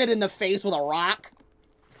blasted in the face with a rock.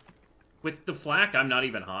 With the flak, I'm not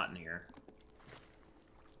even hot in here.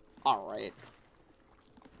 Alright.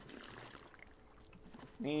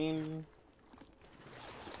 I mean...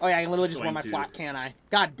 Oh yeah, I can literally just run my flak, can't I?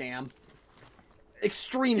 God damn.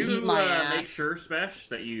 Extreme heat my ass. Make sure, Spesh,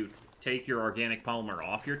 that you take your organic polymer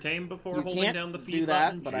off your tame before You holding can't down the do feed that,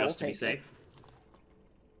 button, but I will just to be take safe. it.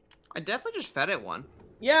 I definitely just fed it one.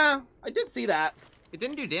 Yeah, I did see that. It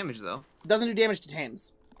didn't do damage, though. Doesn't do damage to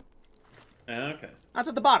tames. Okay. That's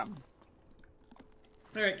at the bottom.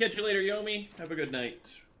 Alright, catch you later, Yomi. Have a good night.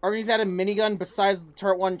 Arby's had a minigun besides the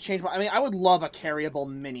turret one change. I mean, I would love a carryable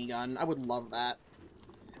minigun. I would love that.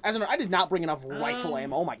 As I did not bring enough rifle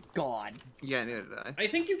ammo. Oh my god. Yeah, neither did I. I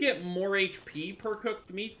think you get more HP per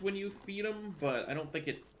cooked meat when you feed them, but I don't think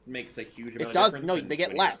it makes a huge amount It of does. difference. No, in they get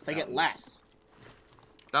when less. you They get them. less.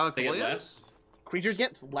 They get less? Creatures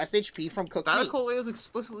get less HP from cooked meat. Thylacoleos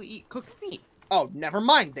explicitly eat cooked meat. Oh, never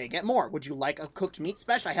mind. They get more. Would you like a cooked meat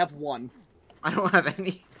special? I have one. I don't have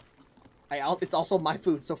any. It's also my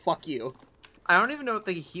food, so fuck you. I don't even know if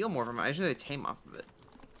they heal more from it. I usually they tame off of it.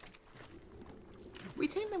 We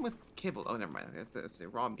tame them with kibble. Oh, never mind. If they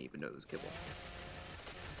raw meat, but no, it was kibble.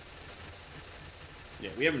 Yeah,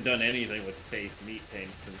 we haven't done anything with base meat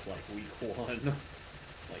tames since, like, week 1.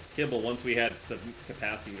 Like, kibble, once we had the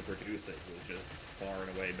capacity to produce it, was just far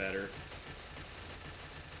and away better.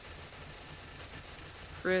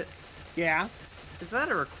 Crit, Yeah. is that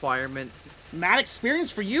a requirement? Mad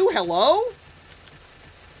experience for you. Hello?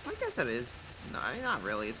 I guess that is. No, not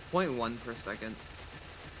really. It's 0.1 per second.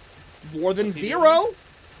 More than What's he 0? Yeah.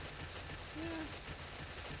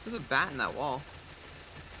 There's a bat in that wall.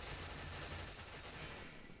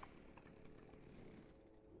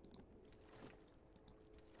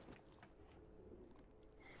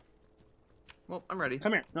 Well, I'm ready.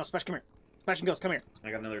 Come here. No, Special, come here. Special Ghost, come here.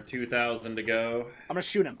 I got another 2,000 to go. I'm gonna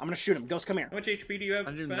shoot him. I'm gonna shoot him. Ghost, come here. How much HP do you have,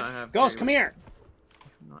 I do Smash? not have. Ghost, come here.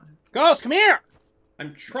 Not- Ghost, come here.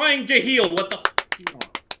 I'm trying to heal. What the f do you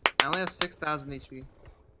want? I only have 6,000 HP.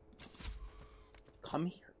 Come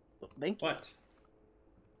here. Thank you. What?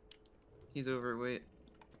 He's overweight.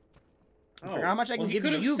 Figure out how much I can well, give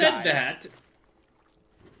could have you said guys. that.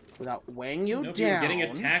 Without weighing you Know if down. you were getting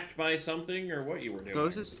attacked by something or what you were doing.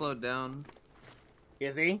 Ghost is slowed down.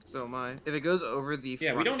 Is he? So am I. If it goes over the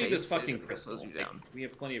Yeah, we front don't need this face, fucking it crystal. slows you down. We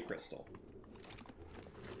have plenty of crystal.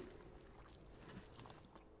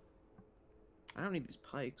 I don't need these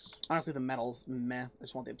pikes. Honestly, the metals, meh. I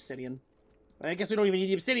just want the obsidian. I guess we don't even need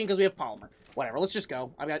the obsidian because we have polymer. Whatever, let's just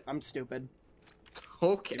go. I'm stupid.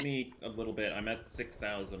 Okay. Give me a little bit. I'm at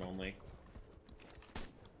 6,000 only.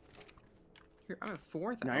 Here, I'm at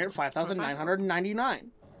 4,000. Now you're at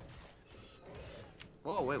 5,999.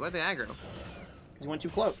 Whoa, wait, why'd they aggro? Because you went too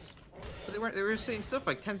close. But they were saying stuff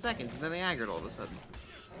like 10 seconds, and then they aggroed all of a sudden.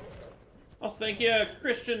 Also, thank you,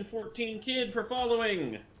 Christian14 Kid, for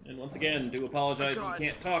following. And once again, do apologize Oh, that God. we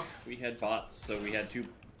can't talk. We had bots, so we had to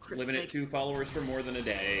limit it to followers for more than a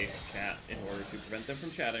day. Chat in order to prevent them from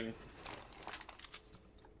chatting.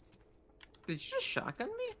 Did you just shotgun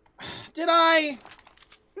me? Did I?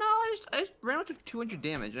 No, I just ran out to 200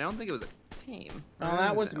 damage. I don't think it was a tame. No, Or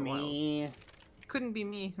that was was it? Wow. me. couldn't be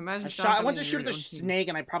me. Imagine. I went to shoot the snake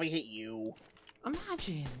and I probably hit you.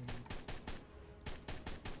 Imagine.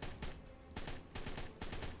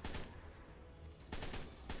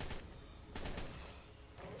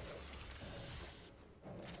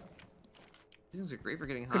 These are great for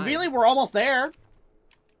getting high. Conveniently, we're almost there.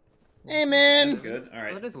 Hey, man. That's good. All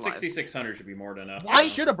right, 6,600 should be more than enough. I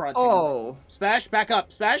should have brought you. Oh. Splash, back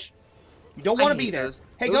up. Splash. You don't want to be there. Those.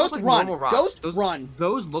 Hey, Those Ghost, like run. Ghost, those, run.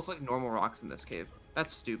 Those look like normal rocks in this cave.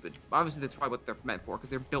 That's stupid. Obviously, that's probably what they're meant for, because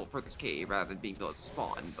they're built for this cave rather than being built as a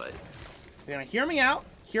spawn, but... You're gonna hear me out.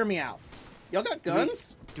 Hear me out. Y'all got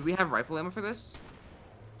guns? Do we have rifle ammo for this?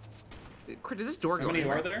 Does this door go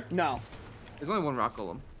anywhere? How many are there? No. There's only one rock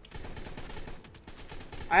golem.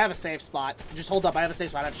 I have a safe spot. Just hold up. I have a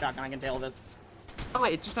safe spot. I have a shotgun. I can tail this. Oh,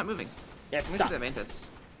 wait. It's just not moving. Yeah, it's Let me stuck. see that mantis.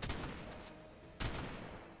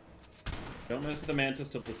 Don't mess with the mantis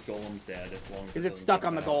till the golem's dead, as long as Because it's stuck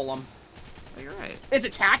on the golem. Oh, you're right. It's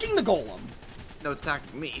attacking the golem. No, it's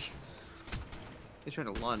attacking me. He's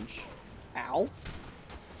trying to lunge. Ow.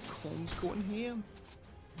 Golem's going ham.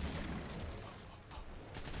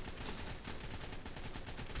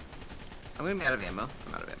 I'm gonna be out of ammo.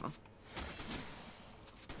 I'm out of ammo.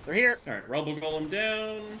 They're here. Alright, Rumble Golem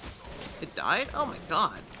down. It died? Oh my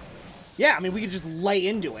god. Yeah, I mean, we could just lay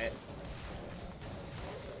into it.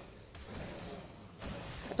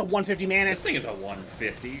 That's a 150 Mantis. This thing is a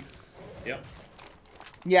 150. Yep.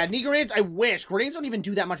 Yeah, knee grenades, I wish. Grenades don't even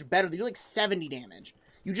do that much better. They do like 70 damage.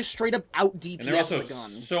 You just straight up out DPS And they're also with a gun.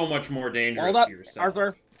 so much more dangerous Hold up, to yourself.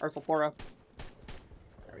 Arthur. Flora.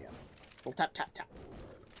 There we go. Little tap, tap, tap.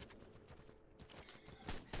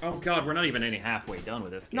 Oh god, we're not even any halfway done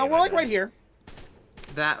with this game. No, we're like right here.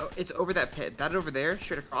 It's over that pit. That over there,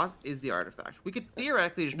 straight across, is the artifact. We could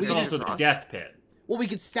theoretically just... We could also the death pit. Well, we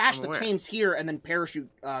could stash the Where? tames here and then parachute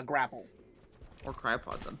grapple. Or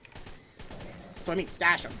cryopod them. So I mean,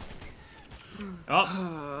 stash them. Oh.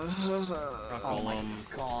 Oh my Golem.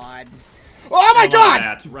 god. Oh my god!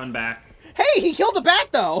 Bats, run back. Hey, he killed the bat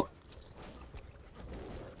though.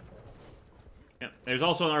 Yeah. There's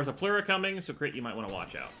also an Arthropleura coming, so Crit, you might want to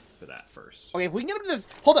watch out for that first. Okay, if we can get him to this...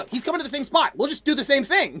 Hold up, he's coming to the same spot. We'll just do the same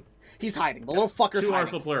thing. He's hiding. The little fucker's Two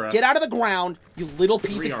hiding. Arthropleura. Get out of the ground, you little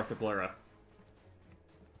piece Three of... Arthropleura.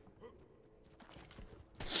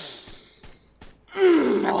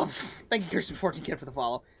 Thank you, Kirsten 14 Kid, for the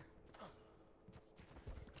follow.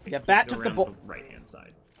 Yeah, bat took the bull. Right-hand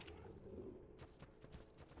side.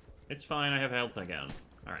 It's fine, I have health again.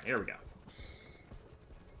 Alright, here we go.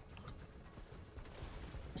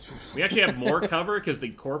 We actually have more cover, because the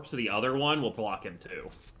corpse of the other one will block him, too.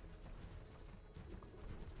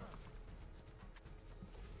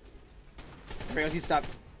 There he goes, he's stuck.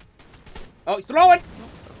 Oh, he's throwing!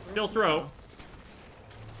 Still throw.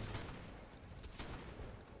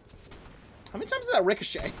 How many times did that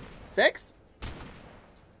ricochet? 6?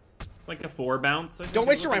 Like a 4 bounce. I think Don't is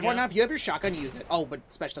waste your what rifle they now. get. If you have your shotgun, use it. Oh, but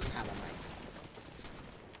Spesh doesn't have one, right?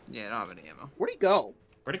 Yeah, I don't have any ammo. Where'd he go?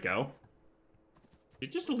 Where'd it go? Did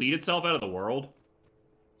it just delete itself out of the world?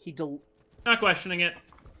 Not questioning it.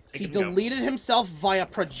 He deleted himself via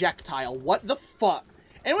projectile. What the fuck?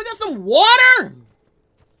 Anyone got some water?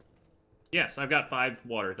 Yes, I've got 5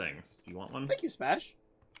 water things. Do you want one? Thank you, Spesh.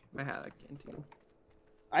 I had a canteen.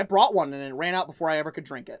 I brought one and it ran out before I ever could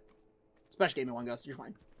drink it. Spesh gave me one, Ghost. You're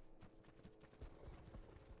fine.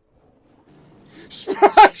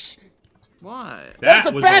 Spesh! Why? That's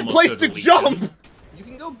a was bad almost place a to deletion. jump! You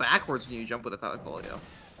can go backwards when you jump with a Thalacolio.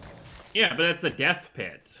 Yeah, but that's the death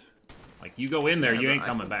pit. Like, you go in there, Yeah, you but ain't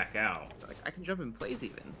coming back out. Like, I can jump in place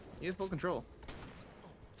even. You have full control.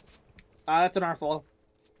 That's an Arthur.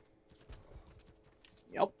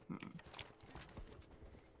 Yep.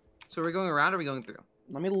 So are we going around or are we going through?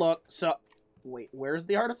 Let me look. So, wait, where's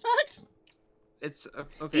the artifact? It's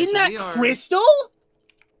okay. In so that we are... crystal?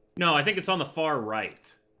 No, I think it's on the far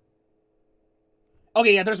right.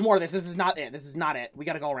 Okay, yeah, there's more of this. This is not it. This is not it. We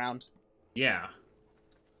gotta go around. Yeah.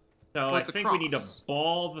 So Well, I it's think we need to across.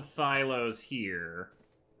 ball the Thylos here.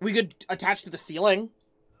 We could attach to the ceiling.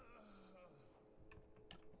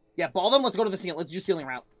 Yeah, ball them. Let's go to the ceiling. Let's do ceiling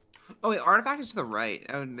route. Oh wait, artifact is to the right.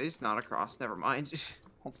 Oh, it's not across. Never mind.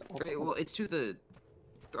 Hold on, Okay, well, it's to the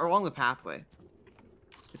or along the pathway.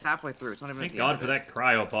 It's halfway through. It's not even. Thank at the God end for of it. that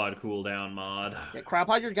cryopod cooldown mod. Yeah,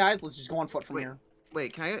 cryopod your guys. Let's just go on foot from Wait. here.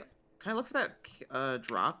 Wait, can I look for that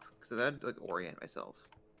drop? Because that'd like orient myself.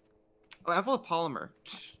 Oh, I have full of polymer.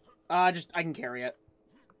 I can carry it.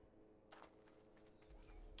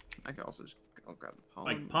 I can also just grab the polymer.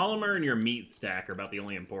 Like, polymer and your meat stack are about the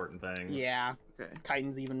only important things. Yeah. Okay.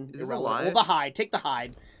 Chitin's even Is this irrelevant. alive? Well, the hide. Take the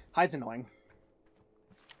hide. Hide's annoying.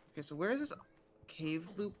 Okay, so where is this? cave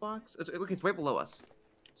loot box. Look, it's right below us.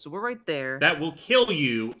 So we're right there. That will kill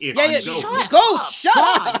you if Yeah, you go. Ghost, shut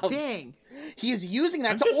God up! dang! He is using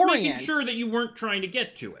that I'm to just orient. making sure that you weren't trying to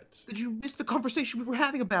get to it. Did you miss the conversation we were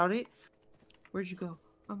having about it? Where'd you go?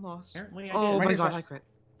 I'm lost. Apparently I Oh did. my god, hi Crit.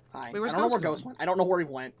 Hi. Wait, where's I don't know where Ghost Ghost went. I don't know where he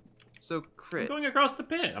went. So I'm Crit, going across the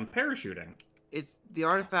pit. I'm parachuting. it's the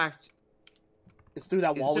artifact. It's through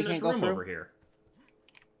that wall It's we in this can't go room through. over here.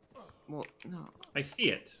 Well, no. I see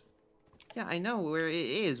it. Yeah, I know where it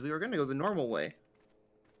is. We were gonna go the normal way.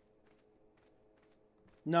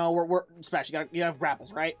 No, we're Smash. You have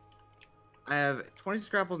grapples, right? I have 26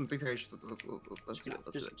 grapples and 3 parachutes. Let's do it. Let's do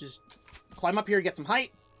it. Just climb up here, get some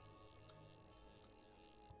height.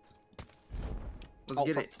 Let's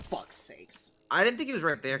get for it. fuck's sakes. I didn't think it was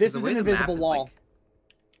right there. This the is way an the map invisible is, wall. like,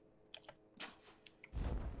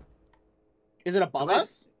 Is it above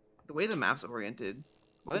us? the way the map's oriented.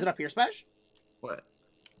 What? Is it up here, Smash? What?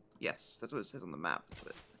 Yes, that's what it says on the map.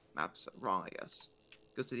 But map's wrong, I guess.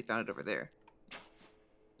 Ghost City found it over there.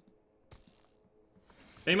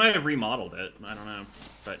 They might have remodeled it. I don't know.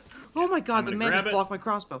 But Oh my god, the gonna man grab just it. blocked my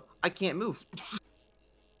crossbow. I can't move.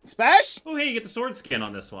 Smash? oh, hey, you get the sword skin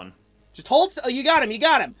on this one. Just hold still. You got him, you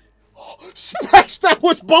got him. Smash, that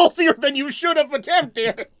was ballsier than you should have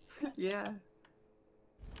attempted. Yeah.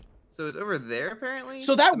 So it's over there, apparently?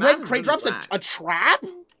 So that The map red is crate really drops black. a trap?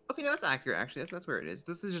 Okay, no, that's accurate, actually. That's where it is.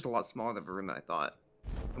 This is just a lot smaller of a room than I thought.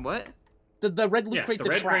 And what? The red loot Yes, crate's the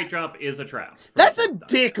a red trap. crate drop is a trap. That's a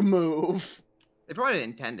dick move. They probably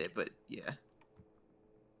didn't intend it, but yeah.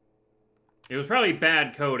 It was probably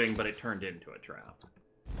bad coding, but it turned into a trap.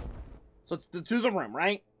 So it's through the room,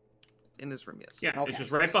 right? In this room, yes. Yeah, Okay. it's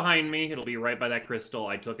just right behind me. It'll be right by that crystal.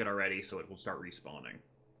 I took it already, so it will start respawning.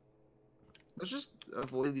 Let's just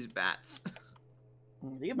avoid these bats.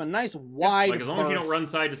 You have a nice wide Like, as long as you don't berth. run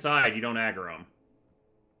side to side, you don't aggro them.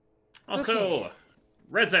 Also, Okay.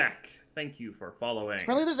 Rezak, thank you for following.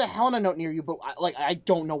 Apparently there's a Helena note near you, but I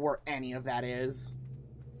don't know where any of that is.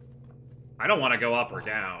 I don't want to go up or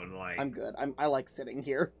down. Like, I'm good. I like sitting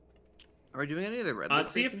here. Are we doing any of the red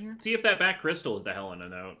see in here? if that back crystal is the Helena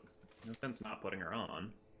note. No sense not putting her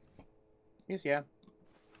on. Yes, yeah.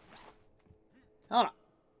 Helena.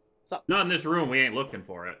 What's up? Not in this room. We ain't looking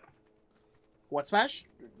for it. What, Smash?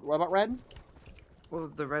 What about red? Well,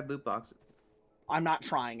 the red loot box. I'm not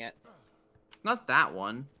trying it. Not that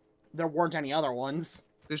one. There weren't any other ones.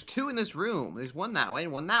 There's 2 in this room. There's one that way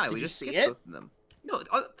and one that way. Did We you just see skipped it? both of them. No,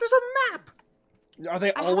 there's a map! Are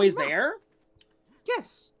they I always don't know. there?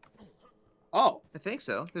 Yes. Oh. I think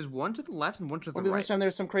so. There's one to the left and one to the Maybe right. this time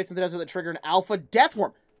there's some crates in the desert that trigger an alpha death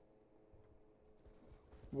worm.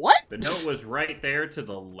 What? The note was right there to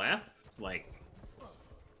the left. Like,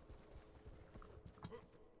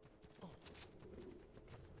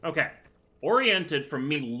 okay. Oriented from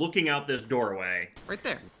me looking out this doorway. Right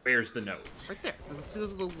there. Where's the note? Right there. See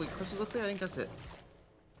those little like, crystals up there? I think that's it.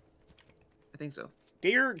 I think so.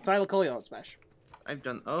 Get your thylacoleo out, Smash. I've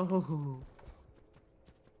done... Oh.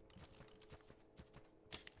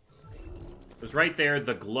 It was right there,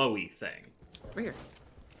 the glowy thing. Right here.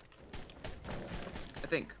 I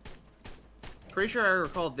think. Pretty sure I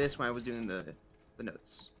recall this when I was doing the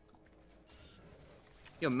notes.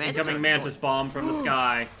 Yo, Mantis Incoming are mantis bomb from the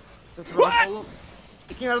sky. What?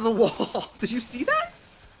 It came out of the wall. Did you see that?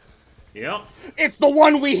 Yep. It's the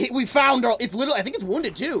one we found. It's literally, I think it's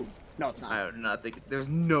wounded too. No, it's not. I do not think... There's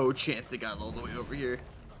no chance it got all the way over here.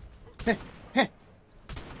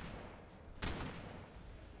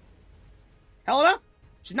 Helena?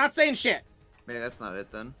 She's not saying shit. Maybe that's not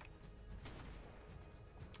it then.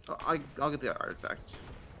 I'll get the artifact.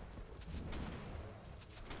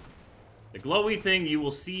 The glowy thing you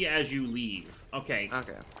will see as you leave. Okay.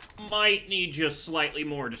 Okay. Might need just slightly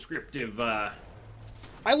more descriptive,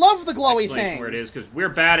 I love the glowy explanation thing. where it is, because we're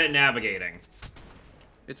bad at navigating.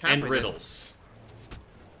 It's And halfway riddles.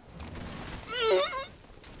 dead.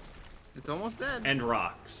 It's almost dead. And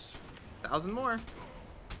rocks. 1,000 more.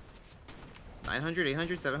 900,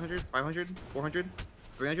 800, 700, 500, 400,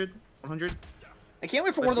 300, 100. I can't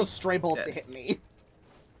wait for one of But those stray bullets to dead. hit me.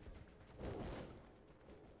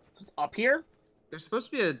 So it's up here? There's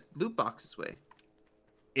supposed to be a loot box this way.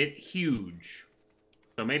 It huge.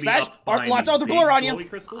 So maybe Smash. up behind Lots of other big blur on you. glowy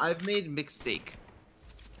crystals? I've made mistake.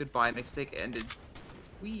 Goodbye, mistake ended.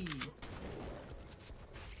 Whee.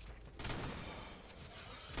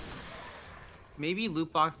 Maybe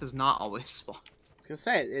loot box does not always spawn. I was gonna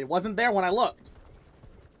say, it wasn't there when I looked.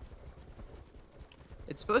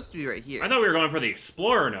 It's supposed to be right here. I thought we were going for the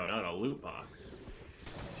explorer note, not a loot box.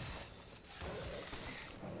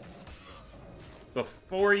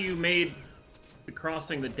 Before you made the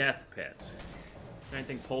crossing the death pit. Giant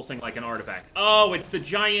thing pulsing like an artifact. Oh, it's the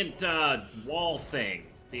giant wall thing.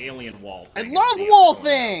 The alien wall thing. I love wall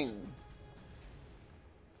thing!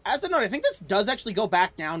 As a note, I think this does actually go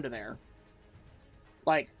back down to there.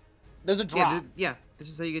 Like, there's a drop. Yeah, this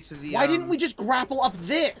is how you get to the... Why didn't we just grapple up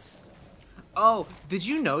this? Oh, did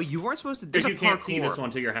you know you weren't supposed to... Because you can't see this one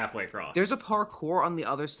until you're halfway across. There's a parkour on the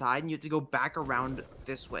other side, and you have to go back around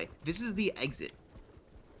this way. This is the exit.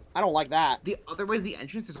 I don't like that. The other way is the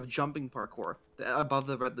entrance. There's a jumping parkour above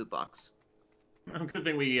the red loot box. Good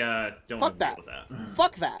thing we don't Fuck that. With that.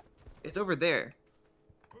 Fuck that. It's over there.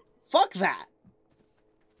 Fuck that.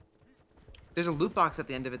 There's a loot box at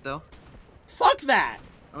the end of it, though. Fuck that.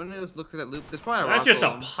 I want to just look for that loot. There's probably a That's just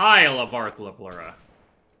a pile of Arthloplura.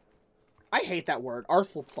 I hate that word.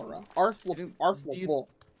 Arthloplura. Arthloplura.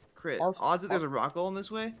 Crit. Odds that there's a rock golem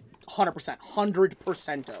this way? 100%.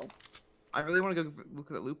 100%. I really want to go look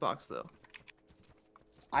at that loot box, though.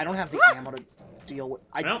 I don't have the ammo to deal with.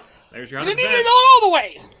 Well, there's your 100%. I didn't even go all the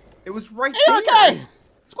way! It was right there! Okay!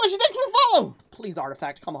 Squishy, thanks for the follow! Please,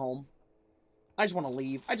 Artifact, come home. I just want to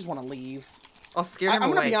leave. I just want to leave. I'll scare him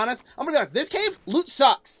I'm away. gonna be honest. This cave, loot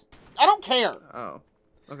sucks. I don't care. Oh.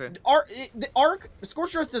 Okay. The ARK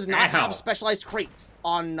Scorched Earth does not have specialized crates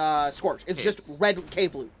on Scorch. It's just red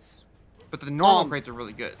cave loots. But the normal crates are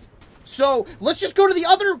really good. So, let's just go to the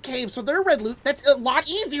other caves for their red loot. That's a lot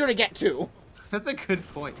easier to get to. That's a good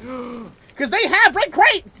point. Because they have red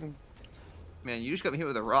crates! Man, you just got me hit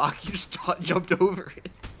with a rock. You just jumped over it.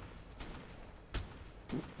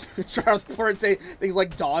 Try for it say things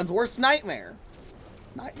like Dawn's worst nightmare.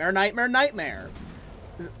 Nightmare, nightmare, nightmare.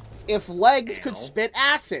 If legs could spit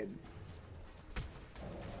acid.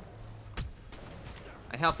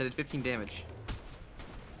 I helped. I did 15 damage.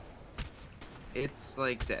 It's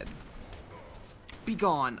like dead. Be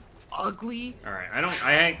gone, ugly. All right,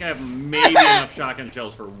 I have maybe enough shotgun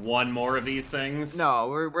shells for one more of these things. No,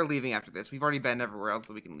 we're leaving after this. We've already been everywhere else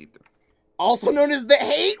that we can leave through. Also known as the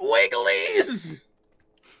Hate Wigglies.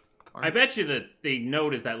 I bet you that they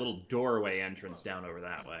noticed that little doorway entrance down over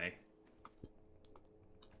that way.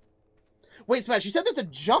 Wait, Smash, you said that's a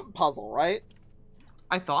jump puzzle, right?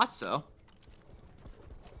 I thought so.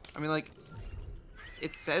 I mean, like,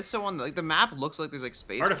 it says so on the map. Looks like there's like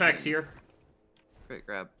space. Artifacts here. Great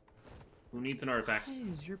grab. Who needs an artifact? What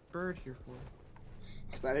is your bird here for?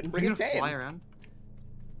 Because I didn't bring a tame. Fly around.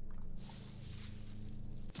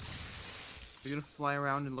 You're gonna fly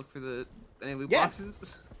around and look for any loot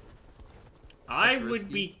boxes? I would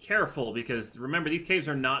be careful because remember these caves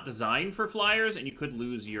are not designed for flyers, and you could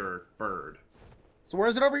lose your bird. So where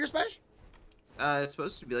is it over your Smash? It's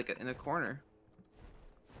supposed to be like in a corner.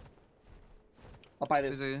 I'll buy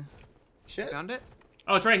this. Shit. Found it?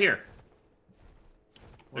 Oh, it's right here.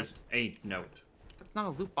 What? There's a note. That's not a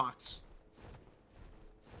loot box.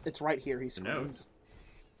 It's right here. He screams.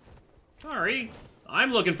 Sorry,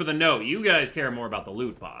 I'm looking for the note. You guys care more about the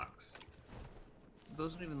loot box.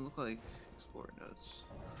 Those don't even look like explorer notes.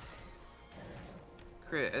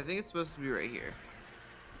 Crit, I think it's supposed to be right here.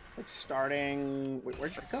 Like starting... Wait,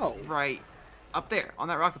 where'd you go? Right. Up there, on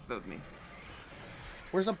that rock above me.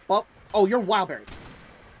 Where's a butt? Oh, you're Wildberry.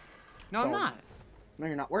 No, I'm not. No,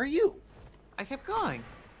 you're not. Where are you? I kept going.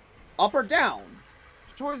 Up or down?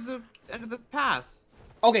 Towards the end of the path.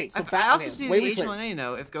 Okay, so I also see the HLNA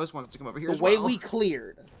note if Ghost wants to come over here as well. The way we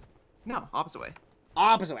cleared. No, opposite way.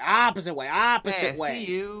 Opposite way, opposite way, opposite way. I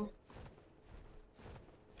see you.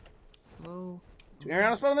 Hello. Do we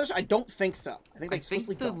have a spot on this? I don't think so. I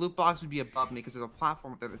think the loot box would be above me because there's a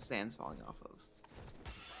platform up there that sand's falling off of.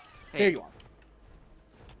 Hey, there you are.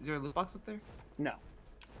 Is there a loot box up there? No.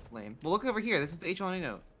 Lame. Well, look over here. This is the HLNA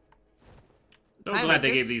note. So glad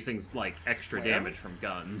they gave these things, like, extra damage from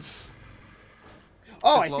guns.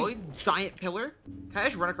 Oh, I see. Giant pillar? Can I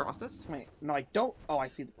just run across this? Wait, no, I don't. Oh, I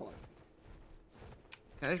see the pillar.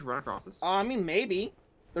 Can I just run across this? I mean, maybe.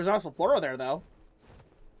 There's Arthloplura there, though.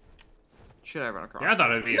 Should I run across? Yeah, I thought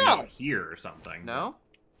it'd be a note here or something. No?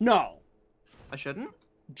 No. I shouldn't?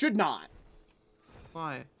 Should not.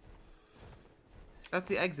 Why? That's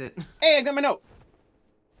the exit. Hey, I got my note.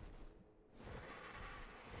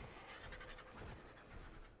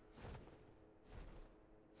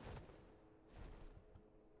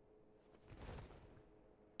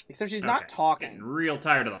 Except she's not talking. Getting real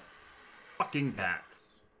tired of the fucking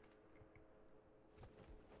bats.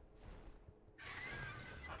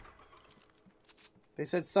 They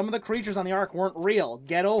said some of the creatures on the Ark weren't real.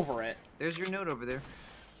 Get over it. There's your note over there.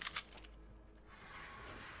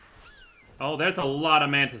 Oh, there's a lot of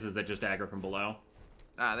mantises that just aggro from below.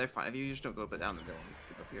 Ah, they're fine. If you just don't go down, they'll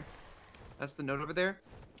get up here. That's the note over there.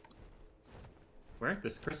 Where?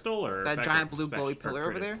 This crystal or that giant blue glowy pillar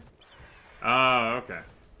over there? Oh, okay.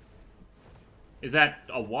 Is that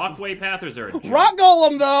a walkway path or is there a jump? Rock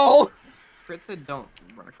golem, though! Crit said don't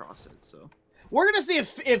run across it, so... We're gonna see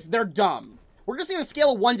if they're dumb. We're gonna see on a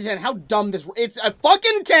scale of 1 to 10 how dumb this... It's a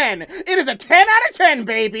fucking 10! It is a 10 out of 10,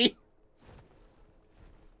 baby!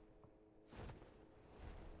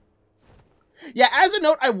 Yeah, as a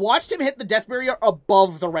note, I watched him hit the death barrier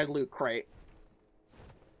above the red loot crate.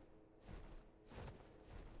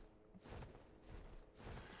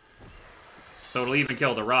 So it'll even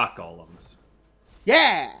kill the rock golems.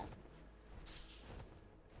 Yeah!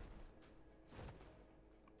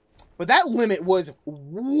 But that limit was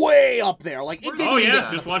way up there. Like, it didn't even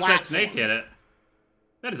get just watch that snake hit it.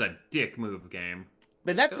 That is a dick move game.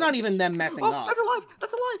 But that's not even them messing up. That's alive!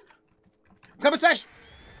 That's alive! Come and smash!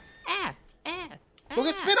 Go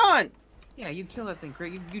get spit on! Yeah, you kill that thing,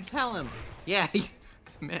 Crit. You tell him. Yeah,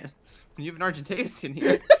 man. You have an Argentavis in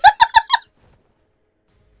here.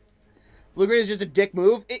 Blue Gray is just a dick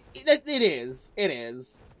move. It is. It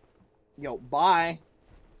is. Yo, bye.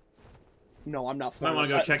 No, I'm not flying. I want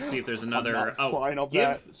to go check to see if there's another.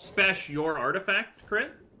 Give Spesh your artifact,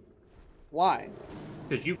 Crit. Why?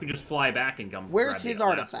 Because you can just fly back and come. Where's his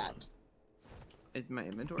artifact? It's my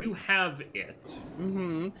inventory. You have it.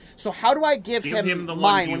 Mm-hmm. So how do I give him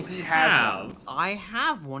mine when he has one? I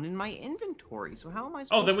have one in my inventory. So how am I supposed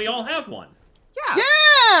to... Oh, then we all have one. Yeah.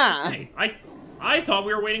 Yeah. Hey, I thought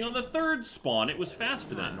we were waiting on the third spawn. It was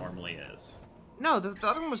faster than it normally is. No, the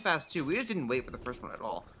other one was fast too. We just didn't wait for the first one at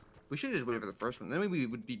all. We should have just waited for the first one. Then we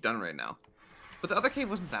would be done right now. But the other cave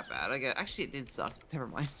wasn't that bad. Actually, it did suck. Never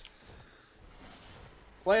mind.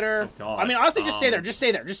 Later. Oh, God. I mean, honestly, just stay there. Just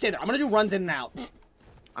stay there. Just stay there. I'm gonna do runs in and out.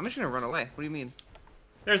 I'm just gonna run away. What do you mean?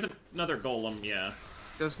 There's another golem, yeah.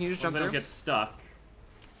 Can you just jump there? Get stuck.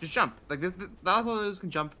 Just jump. Like this, the those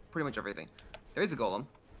can jump pretty much everything. There is a golem.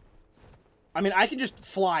 I mean, I can just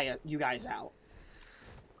fly you guys out.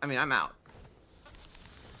 I mean, I'm out.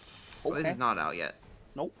 Okay. This is not out yet.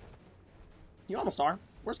 Nope. You almost are.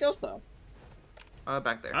 Where's Ghost, though?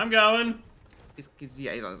 Back there. I'm going. He's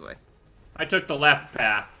on his way. I took the left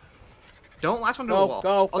path. Don't latch onto a wall.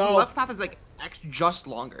 Go. The left path is like just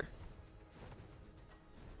longer.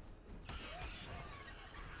 Come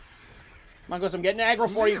on, Ghost. I'm getting aggro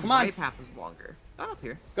for you. Come on. The right path is longer. Not up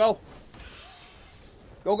here. Go.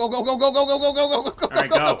 Go. All right,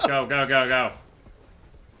 go.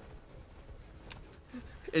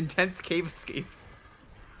 Intense cave escape.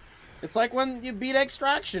 It's like when you beat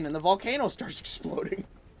Extraction and the volcano starts exploding.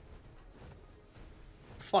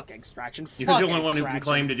 Fuck Extraction. You're the only one who can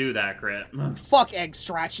claim to do that, Crit. Fuck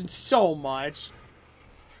Extraction so much.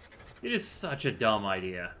 It is such a dumb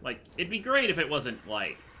idea. Like, it'd be great if it wasn't,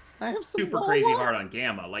 like, I have some super crazy hard on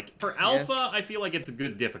Gamma. Like, for Alpha, Yes. I feel like it's a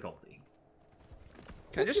good difficulty.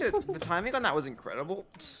 Can I just say the timing on that was incredible?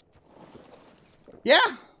 Yeah.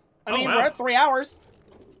 I mean, wow. we're at 3 hours.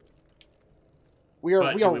 We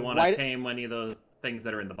are Do we want to right... tame any of the things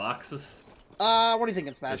that are in the boxes? What are you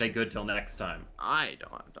thinking, Smash? Are they good till next time? I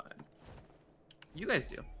don't have time. You guys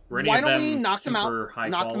do. Why don't we knock them out,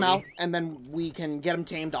 quality? and then we can get them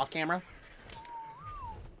tamed off camera?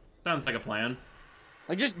 Sounds like a plan.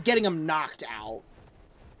 Like, just getting them knocked out.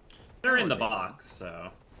 They're in the box, so...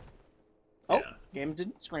 Oh, yeah. game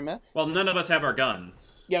didn't scream it. Well, none of us have our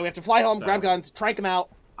guns. Yeah, we have to fly home, grab guns, trank them out.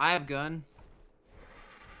 I have gun.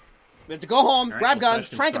 We have to go home, Right, grab well, guns,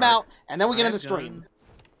 trank them out, and then we get in the I stream.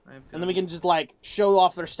 have gun. And then we can just, like, show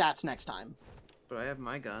off their stats next time. But I have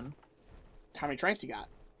my gun. How many tranks you got?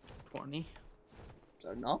 20. Is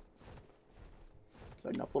that enough? Is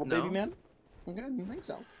that enough, little No. baby man? Okay, I didn't think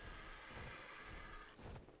so.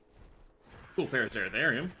 Cool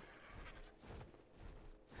Parasaurarium.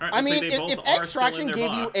 Right, I mean, if Extraction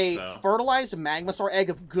gave you a fertilized Magmasaur egg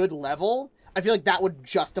of good level, I feel like that would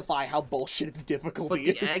justify how bullshit its difficulty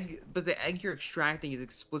is. But the egg you're extracting is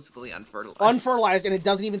explicitly unfertilized. Unfertilized, and it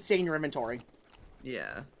doesn't even stay in your inventory.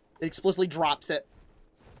 Yeah. It explicitly drops it.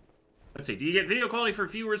 Let's see, do you get video quality for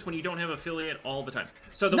viewers when you don't have affiliate all the time?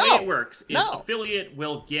 So the way No. it works is affiliate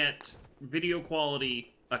will get video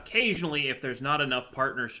quality occasionally if there's not enough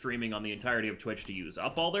partners streaming on the entirety of Twitch to use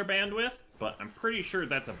up all their bandwidth, but I'm pretty sure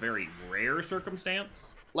that's a very rare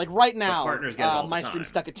circumstance. Like right now, partners get it all the my time. stream's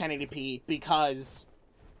stuck at 1080p because...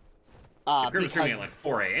 If you're streaming at like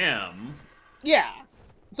 4 a.m. Yeah.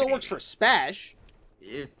 So it works for Spesh.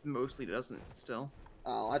 It mostly doesn't, still.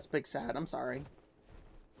 Oh, that's big sad. I'm sorry.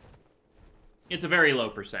 It's a very low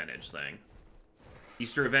percentage thing.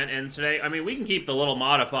 Easter event ends today. I mean, we can keep the little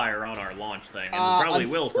modifier on our launch thing, and we probably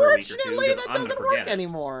will for a week or two. Unfortunately, Because that I'm doesn't gonna work forget it.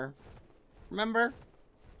 anymore. Remember?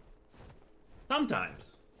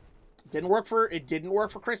 Sometimes. It didn't work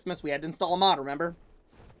for Christmas. We had to install a mod, remember?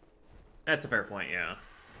 That's a fair point, yeah.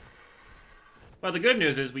 Well, the good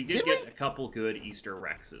news is we did get a couple good Easter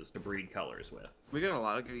Rexes to breed colors with. We got a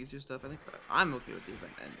lot of good Easter stuff. I think I'm okay with the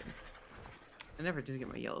event ending. I never did get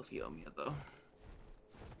my yellow Theom yet, though.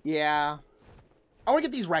 Yeah. I want to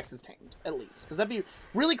get these Rexes tamed, at least. Because that'd be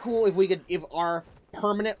really cool if we could, if our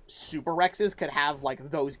permanent Super Rexes could have, like,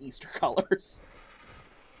 those Easter colors.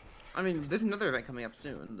 I mean, there's another event coming up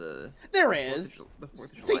soon. There is. The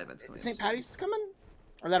 4th of July event's coming up St. soon. Patty's is coming?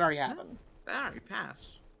 Or that already happened? That already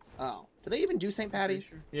passed. Oh. Do they even do St.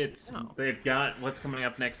 Patty's? It's They've got what's coming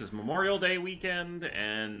up next is Memorial Day weekend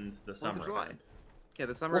and the summer July. event. Yeah,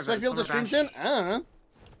 the summer We're supposed to be able to stream soon? I don't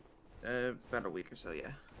know. About a week or so,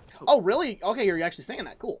 yeah. Oh, really? Okay, you're actually saying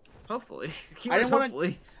that. Cool. Hopefully. I didn't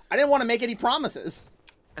want to make any promises.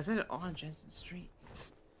 I said it on Jensen's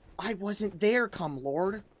streets. I wasn't there, come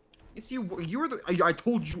lord. Yes, you were the... I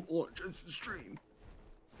told you on Jensen's stream.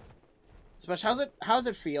 Special, how's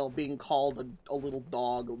it feel being called a little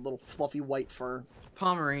dog, a little fluffy white fur?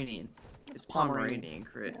 Pomeranian. It's Pomeranian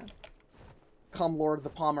crit. Yeah. Come lord the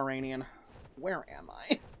Pomeranian. Where am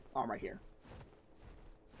I? Oh, I'm right here.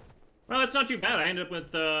 Well, that's not too bad. I ended up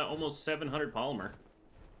with almost 700 polymer.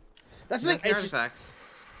 That's the thing. It's artifacts.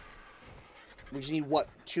 We just need, what,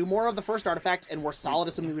 2 more of the first artifact, and we're solid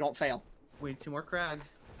assuming we don't fail. We need 2 more crag.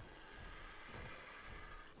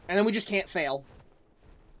 And then we just can't fail.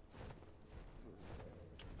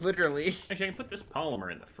 Literally. Actually, I can put this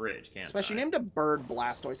polymer in the fridge, can't Especially I? named a bird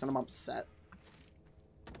Blastoise, and I'm upset.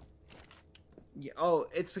 Yeah, oh,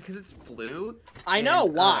 it's because it's blue. I know,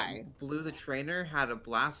 why? Blue the trainer had a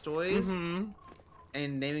Blastoise,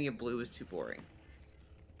 and naming it blue is too boring.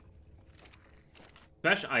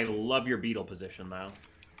 Besh, I love your beetle position, though.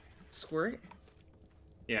 Squirt?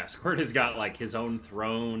 Yeah, Squirt has got, like, his own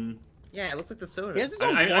throne. Yeah, it looks like the soda. He has his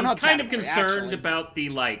own I'm kind of category, concerned actually. about the,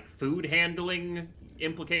 like, food handling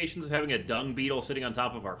implications of having a dung beetle sitting on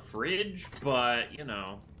top of our fridge, but, you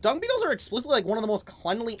know. Dung beetles are explicitly, like, one of the most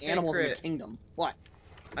cleanly animals in the kingdom. What?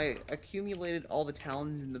 I accumulated all the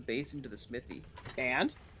talons in the base into the smithy.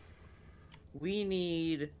 And? We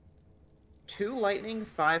need 2 lightning,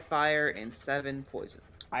 5 fire, and 7 poison.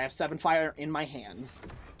 I have 7 fire in my hands.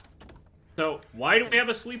 So, why do we have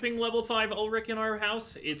a sleeping level 5 Ulrich in our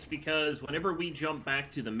house? It's because whenever we jump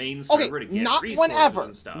back to the main server to get resources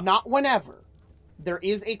and stuff... Not whenever. There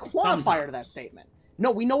is a quantifier to that statement.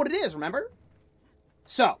 No, we know what it is, remember?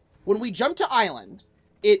 So, when we jump to island,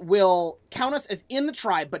 it will count us as in the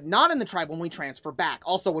tribe, but not in the tribe when we transfer back.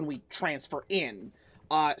 Also, when we transfer in.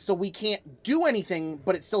 So we can't do anything,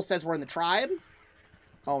 but it still says we're in the tribe.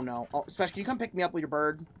 Oh, no. Oh, Special, can you come pick me up with your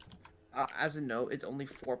bird? As a note, it's only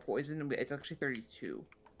 4 poison, and it's actually 32.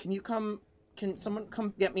 Can you come... Can someone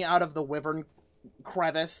come get me out of the Wyvern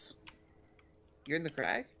crevice? You're in the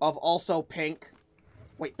crag? Of also pink.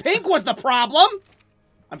 Wait, pink was the problem?!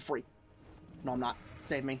 I'm free. No, I'm not.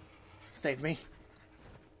 Save me. Save me.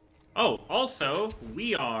 Oh, also,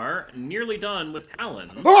 we are nearly done with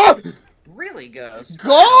Talon. Really, Ghost?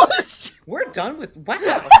 Ghost?! We're done with... Wow!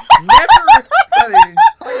 Never had an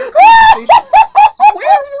entire conversation.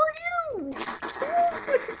 Where were you?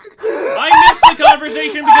 I missed the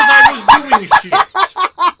conversation because I was doing shit.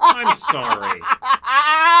 I'm sorry.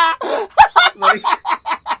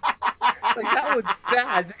 Like that was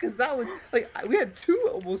bad because that was like we had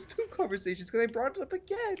almost two conversations because I brought it up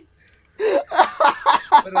again.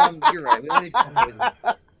 But you're right. We only need 4 poisons.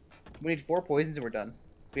 We need 4 poisons and we're done.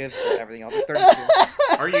 We have everything else. 32.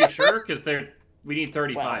 Are you sure? Because we need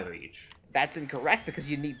 35 of each. That's incorrect because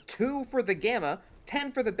you need 2 for the gamma,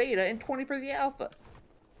 10 for the beta, and 20 for the alpha.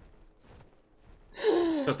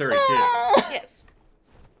 So 32. Yes.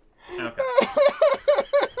 Okay.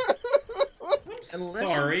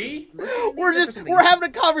 Sorry. We're having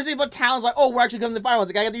a conversation about Talons, like, oh, we're actually going to the fire ones.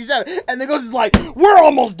 Like, I got these 7. And then goes like, we're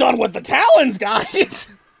almost done with the Talons, guys.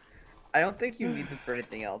 I don't think you need them for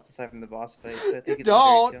anything else aside from the boss fight. So I think you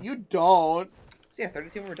don't. You don't. So yeah,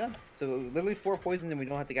 32 and we're done. So literally 4 poisons and we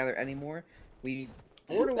don't have to gather any more. We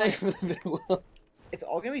 4 to 1. It's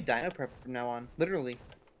all gonna be dino prep from now on. Literally. Do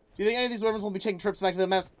you think any of these wyverns will be taking trips back to the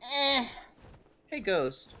maps? Hey,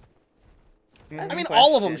 Ghost. I mean,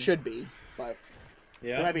 all of them should be, but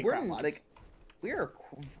yeah, there might be we are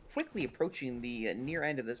quickly approaching the near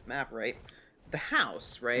end of this map, right? The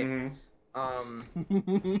house, right? Mm-hmm.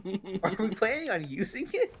 Are we planning on using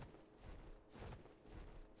it?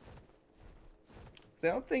 I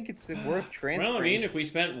don't think it's worth transferring. Well, I mean, if we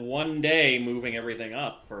spent 1 day moving everything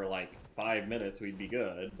up for like 5 minutes, we'd be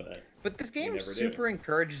good. But this game super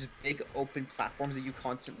encourages big open platforms that you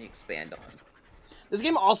constantly expand on. This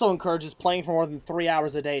game also encourages playing for more than 3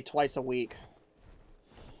 hours a day, twice a week.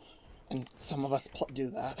 And some of us do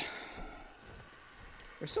that.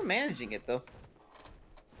 We're still managing it, though.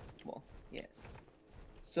 Well, yeah.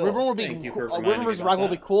 So, Wyvern will be Wyvern versus Rockwall will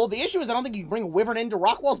be cool. The issue is I don't think you can bring a Wyvern into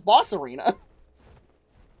Rockwall's boss arena.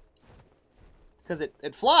 Because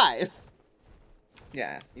it flies.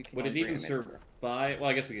 Yeah, you can. Would it even survive? Well,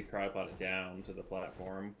 I guess we could cryopod it down to the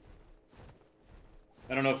platform.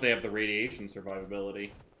 I don't know if they have the radiation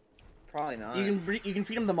survivability. Probably not. You can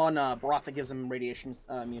feed him the on broth that gives him radiation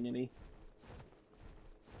immunity.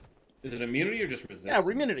 Is it immunity or just resistance?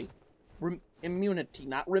 Yeah, immunity. Immunity,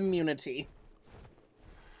 not remunity.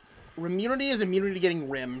 Remunity is immunity to getting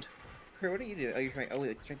rimmed. What do you do? Oh, you're trying. Oh,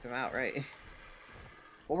 you drink them out, right?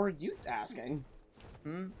 What were you asking?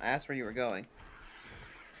 I asked where you were going.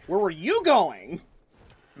 Where were you going?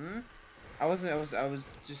 I wasn't. I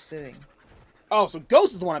was just sitting. Oh, so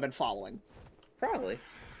Ghost is the one I've been following. Probably.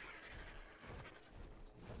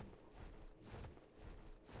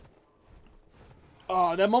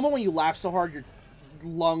 Oh, that moment when you laugh so hard your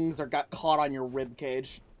lungs got caught on your rib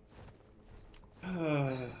cage.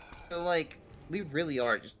 So, like, we really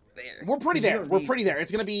are just there. We're pretty there. We're pretty there.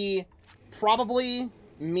 It's gonna be probably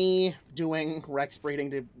me doing Rex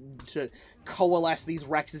breeding to coalesce these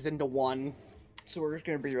Rexes into one. So we're just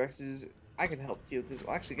gonna breed Rexes. I can help you because,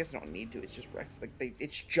 well, actually, I guess I don't need to. It's just Rex. Like,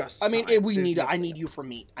 it's just. I mean, we need. I need you for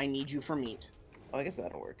meat. I need you for meat. Oh, I guess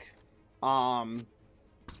that'll work.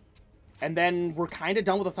 And then we're kind of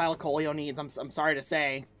done with the Thylacoleo needs. I'm sorry to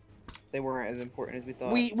say. They weren't as important as we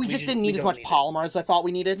thought. We just didn't need as much polymer as I thought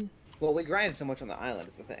we needed. Well, we grinded so much on the island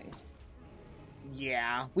is the thing.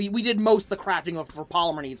 Yeah, we did most of the crafting for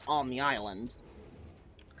polymer needs on the island.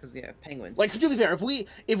 Because, yeah, penguins. Like, to be fair,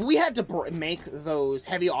 if we had to make those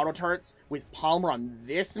heavy auto turrets with polymer on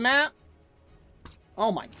this map,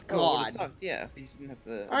 oh my god. Oh, it would've sucked, yeah. You didn't have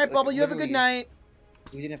the. All right, like, Bubble, you have a good night.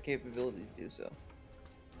 We didn't have capability to do so.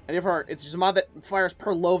 And if it's just a mod that fires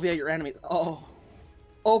per Lovia at your enemies. Oh,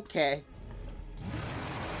 okay.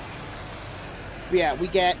 But yeah, we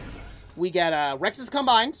get Rexes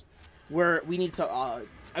combined, where we need to.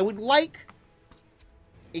 I would like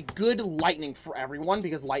a good lightning for everyone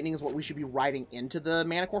because lightning is what we should be riding into the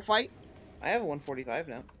Manticore fight. I have a 145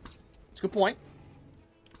 now. It's a good point.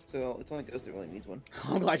 So it's only Ghost that really needs one.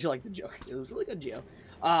 I'm glad you liked the joke. It was really good, Gio.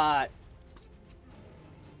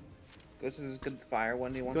 Ghost is good to fire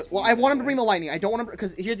when he wants to. Well, I want him to bring the lightning. I don't want him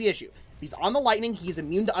because here's the issue. If he's on the lightning, he's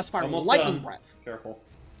immune to us firing lightning breath. Careful.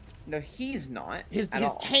 No, he's not. His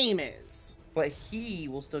tame is. But he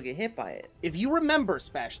will still get hit by it. If you remember,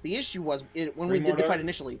 Spesh, the issue was when we did the fight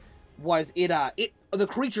initially, was the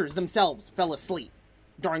creatures themselves fell asleep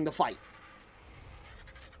during the fight.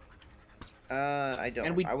 I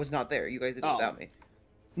don't. I was not there. You guys did it without me.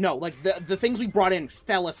 No, like the things we brought in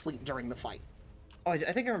fell asleep during the fight. Oh, I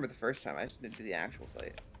think I remember the first time. I just didn't do the actual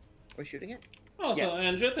fight. Are we shooting it? Also, yes.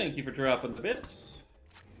 Anja, thank you for dropping the bits.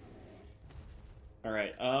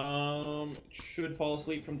 Alright, should fall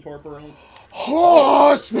asleep from torpor.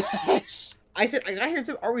 Oh, Smash! I said, I got here and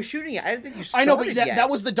said, are we shooting it? I didn't think you started I know, but that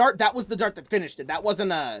was the dart that finished it. That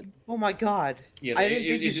wasn't a... Oh my god. Yeah, I didn't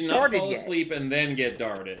think you started yet. Did not fall asleep and then get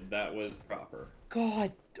darted. That was proper.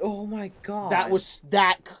 God. Oh my god. That was...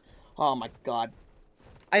 That... Oh my god.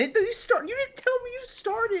 I didn't think you started. You didn't tell me you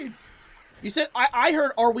started. You said, I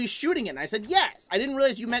heard, are we shooting it? And I said, yes. I didn't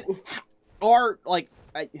realize you meant,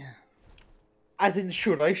 As in,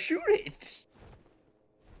 should I shoot it?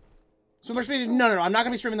 So much no, I'm not going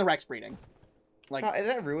to be streaming the Rex breeding. Like,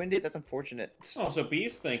 that ruined it? That's unfortunate. Also,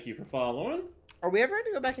 Beast, thank you for following. Are we ever going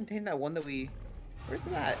to go back and tame that one that we... Where's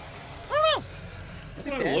that? I don't know. I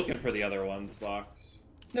think I'm looking for the other one's box.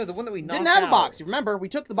 No, the one that we knocked out. Didn't have a box. You remember, we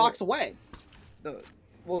took the box away.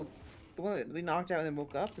 Well, the one that we knocked out and then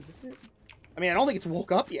woke up, is this it? I mean, I don't think it's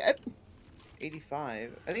woke up yet.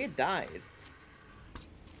 85. I think it died.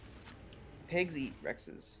 Pigs eat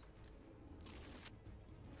Rexes.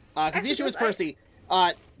 Because the issue is, Percy,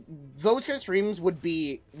 those kind of streams would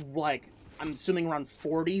be, like, I'm assuming around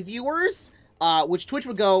 40 viewers, which Twitch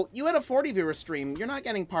would go, you had a 40 viewer stream, you're not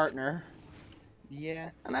getting partner. Yeah.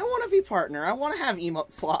 And I want to be partner. I want to have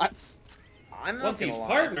emote slots. I'm not Once he's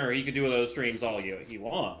partner, he can do those streams all he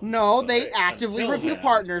wants. No, they actively review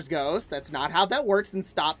partners, Ghost. That's not how that works, and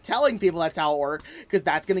stop telling people that's how it works, because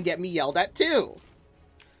that's going to get me yelled at, too.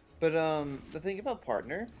 But, the thing about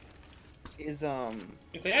partner is,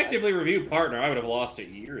 if they actively review partner, I would have lost it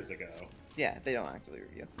years ago. Yeah, they don't actively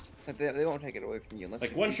review. They won't take it away from you unless...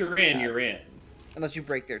 Like, once you're in, you're in. Unless you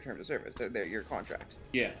break their terms of service. They're your contract.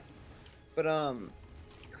 Yeah. But, I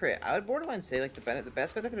would borderline say, like, the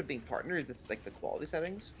best benefit of being partner is this, like, the quality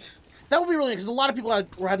settings. That would be really, because a lot of people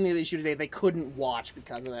were having the issue today, they couldn't watch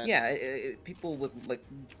because of it. Yeah, people with, like,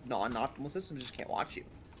 non-optimal systems just can't watch you.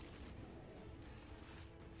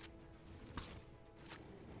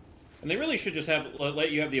 And they really should just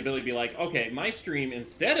let you have the ability to be like, okay, my stream,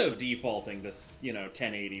 instead of defaulting this,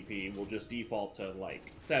 1080p, will just default to,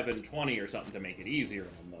 like, 720 or something to make it easier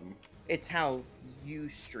on them. It's how you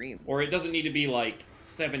stream. Or it doesn't need to be, like,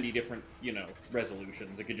 70 different,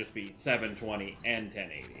 resolutions. It could just be 720 and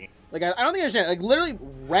 1080. Like, I don't think I understand. Like, literally,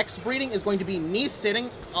 Rex breeding is going to be me sitting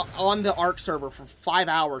on the ARK server for 5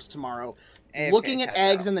 hours tomorrow, looking at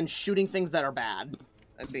eggs and then shooting things that are bad.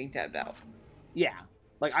 And being tabbed out. Yeah.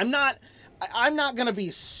 Like, I'm not gonna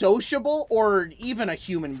be sociable or even a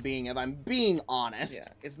human being, if I'm being honest. Yeah,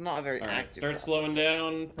 it's not a very active. Alright, start slowing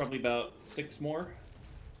down. Probably about 6 more.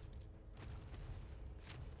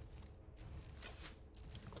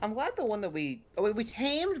 I'm glad the one that we... Oh, wait, we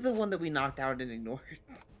tamed the one that we knocked out and ignored.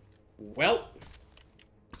 Well.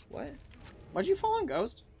 What? Why'd you fall on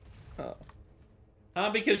Ghost? Oh.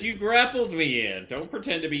 Because you grappled me in. Don't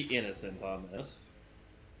pretend to be innocent on this.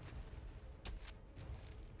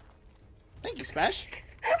 Thank you, Spesh.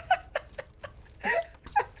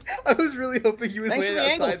 I was really hoping you would Thanks for land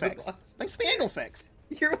the angle outside fix. the box. Thanks for the angle fix.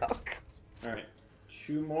 You're welcome. Alright,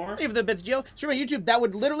 2 more. Hey, for the bits, Joe. Stream on YouTube, that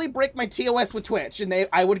would literally break my TOS with Twitch, and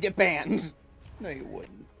I would get banned. No, you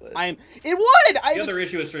wouldn't. But... It would! The other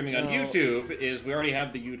issue with streaming on YouTube is we already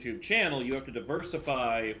have the YouTube channel. You have to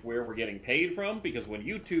diversify where we're getting paid from, because when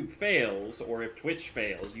YouTube fails, or if Twitch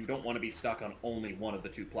fails, you don't want to be stuck on only one of the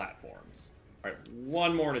 2 platforms. Alright,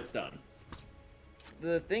 1 more and it's done.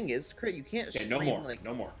 The thing is, you can't stream,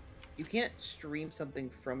 no more. You can't stream something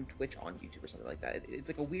from Twitch on YouTube or something like that. It's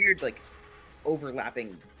like a weird, like,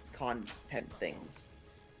 overlapping content things.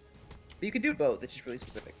 But you can do both, it's just really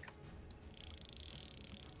specific.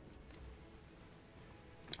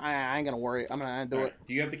 I ain't gonna worry. I'm gonna do it.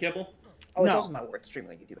 Do you have the kibble? Oh, it's No. also not worth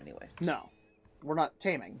streaming on YouTube anyway. No. We're not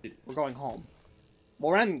taming. We're going home.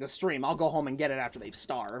 Well, we're ending the stream. I'll go home and get it after they've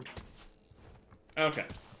starved. Okay.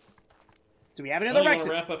 Do we have any other you wanna Rexes?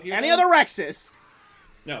 wrap up here, Any then? other Rexes?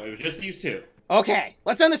 No, it was just these 2. Okay,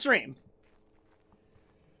 let's end the stream.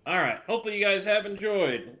 Alright, hopefully you guys have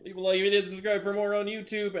enjoyed. Leave a like if you did, subscribe for more on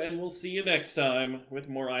YouTube, and we'll see you next time with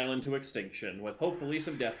more Island to Extinction, with hopefully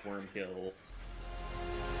some Deathworm kills.